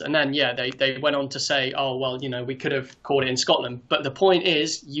reasons. And then, they went on to say, we could have called it in Scotland. But the point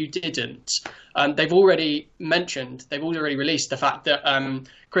is, you didn't. They've already released the fact that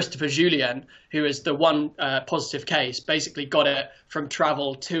Christopher Jullien, who is the one positive case, basically got it from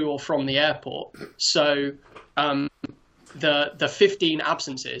travel to or from the airport. So the 15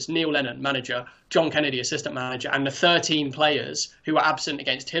 absences, Neil Lennon, manager, John Kennedy, assistant manager, and the 13 players who were absent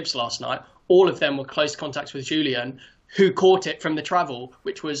against Hibs last night, all of them were close contacts with Julian, who caught it from the travel,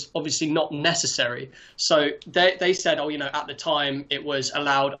 which was obviously not necessary. So they said, at the time it was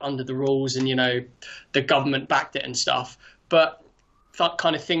allowed under the rules and, the government backed it and stuff. But that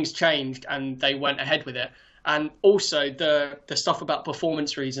kind of things changed and they went ahead with it. And also the stuff about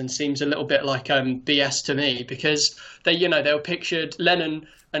performance reasons seems a little bit like BS to me, because they were pictured, Lennon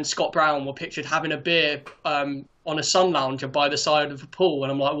and Scott Brown were pictured having a beer on a sun lounger by the side of the pool.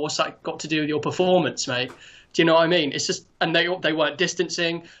 And I'm like, what's that got to do with your performance, mate? Do you know what I mean? It's just, and they weren't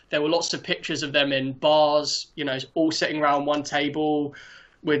distancing. There were lots of pictures of them in bars, all sitting around one table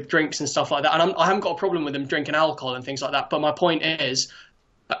with drinks and stuff like that. And I haven't got a problem with them drinking alcohol and things like that. But my point is,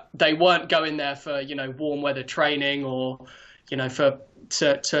 they weren't going there for warm weather training or to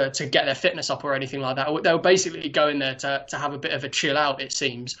get their fitness up or anything like that. They were basically going there to have a bit of a chill out, it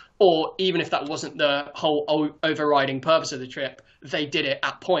seems. Or even if that wasn't the whole overriding purpose of the trip, they did it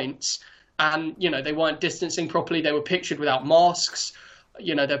at points. And they weren't distancing properly. They were pictured without masks.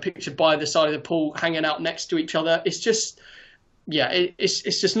 They're pictured by the side of the pool, hanging out next to each other. It's just. Yeah, it's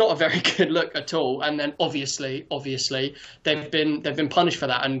just not a very good look at all. And then obviously they've been punished for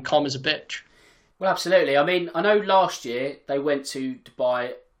that and calm as a bitch. Well, absolutely. I mean, I know last year they went to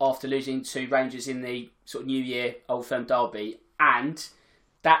Dubai after losing to Rangers in the sort of New Year Old Firm derby, and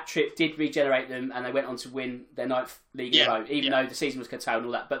that trip did regenerate them, and they went on to win their 9th league in a row, even though the season was curtailed and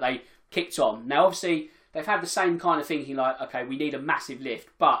all that. But they kicked on. Now, obviously, they've had the same kind of thinking, like, okay, we need a massive lift,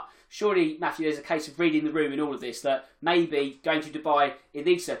 but surely, Matthew, there's a case of reading the room in all of this, that maybe going to Dubai in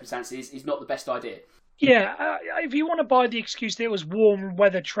these circumstances is not the best idea. Yeah, if you want to buy the excuse that it was warm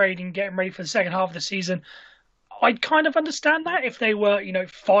weather training, getting ready for the second half of the season, I'd kind of understand that if they were,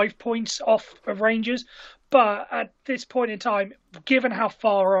 5 points off of Rangers. But at this point in time, given how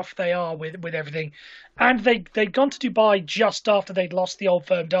far off they are with everything, and they'd gone to Dubai just after they'd lost the Old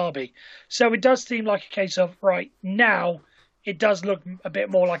Firm derby. So it does seem like a case of, right, now it does look a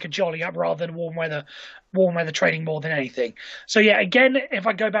bit more like a jolly up rather than warm weather training more than anything. So yeah, again, if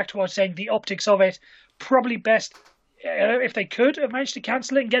I go back to what I was saying, the optics of it, probably best if they could have managed to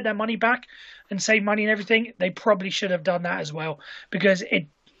cancel it and get their money back and save money and everything, they probably should have done that as well, because it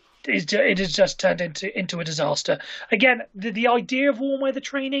has just turned into a disaster. Again, the idea of warm weather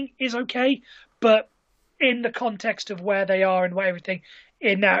training is okay, but in the context of where they are and where everything,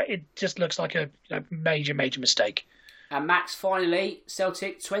 it just looks like a major mistake. And Max, finally,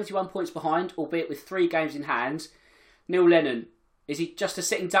 Celtic 21 points behind, albeit with 3 games in hand. Neil Lennon, is he just a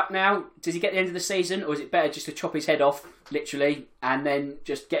sitting duck now? Does he get the end of the season, or is it better just to chop his head off, literally, and then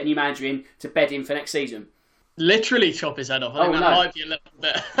just get a new manager in to bed him for next season? Literally chop his head off. I think that might be a little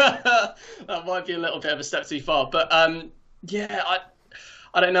bit. That might be a little bit of a step too far. But I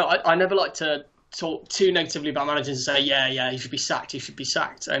don't know. I never like to talk too negatively about managers and say, he should be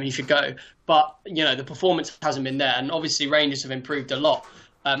sacked, and he should go. But, the performance hasn't been there. And obviously Rangers have improved a lot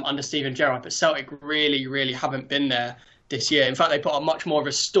under Steven Gerrard, but Celtic really, really haven't been there this year. In fact, they put up much more of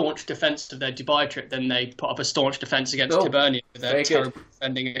a staunch defence of their Dubai trip than they put up a staunch defence against Hibernian with their terrible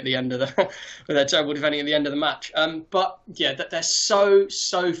defending at the end of the match. But yeah, they're so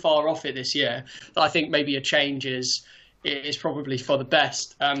far off it this year that I think maybe a change is probably for the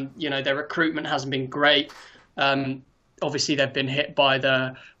best. Their recruitment hasn't been great. Obviously, they've been hit by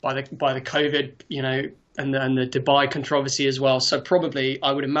the COVID, and the Dubai controversy as well. So probably,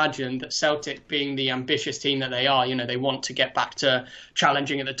 I would imagine that Celtic, being the ambitious team that they are, they want to get back to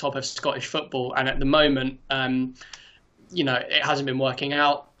challenging at the top of Scottish football. And at the moment, it hasn't been working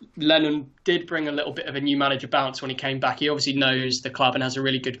out. Lennon did bring a little bit of a new manager bounce when he came back. He obviously knows the club and has a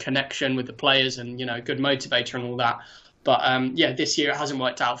really good connection with the players and, good motivator and all that. But this year it hasn't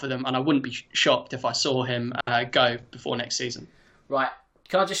worked out for them, and I wouldn't be shocked if I saw him go before next season. Right.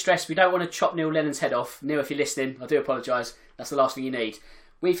 Can I just stress, we don't want to chop Neil Lennon's head off. Neil, if you're listening, I do apologise. That's the last thing you need.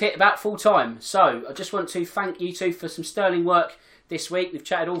 We've hit about full time, so I just want to thank you two for some sterling work this week. We've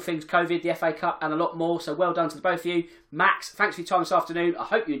chatted all things COVID, the FA Cup, and a lot more, so well done to the both of you. Max, thanks for your time this afternoon. I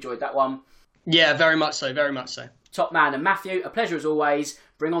hope you enjoyed that one. Yeah, very much so, very much so. Top man. And Matthew, a pleasure as always.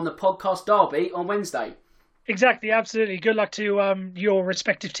 Bring on the podcast derby on Wednesday. Exactly, absolutely. Good luck to your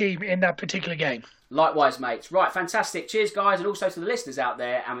respective team in that particular game. Likewise, mates. Right, fantastic. Cheers, guys, and also to the listeners out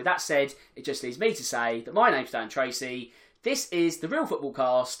there. And with that said, it just leaves me to say that my name's Dan Tracy. This is The Real Football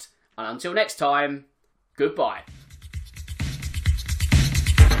Cast. And until next time, goodbye.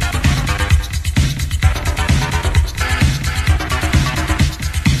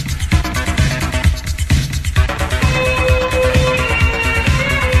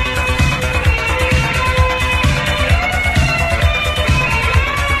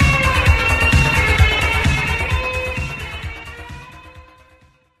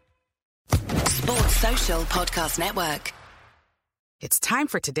 Official Podcast Network. It's time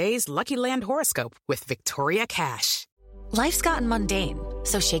for today's Lucky Land horoscope with Victoria Cash. Life's gotten mundane,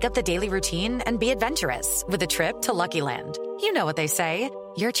 so shake up the daily routine and be adventurous with a trip to Lucky Land. You know what they say,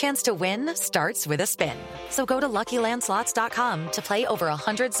 your chance to win starts with a spin. So go to LuckyLandSlots.com to play over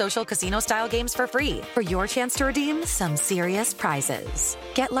 100 social casino-style games for free for your chance to redeem some serious prizes.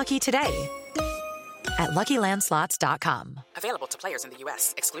 Get lucky today at LuckyLandSlots.com. Available to players in the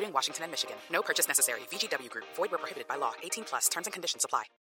U.S., excluding Washington and Michigan. No purchase necessary. VGW Group. Void where prohibited by law. 18+. Terms and conditions apply.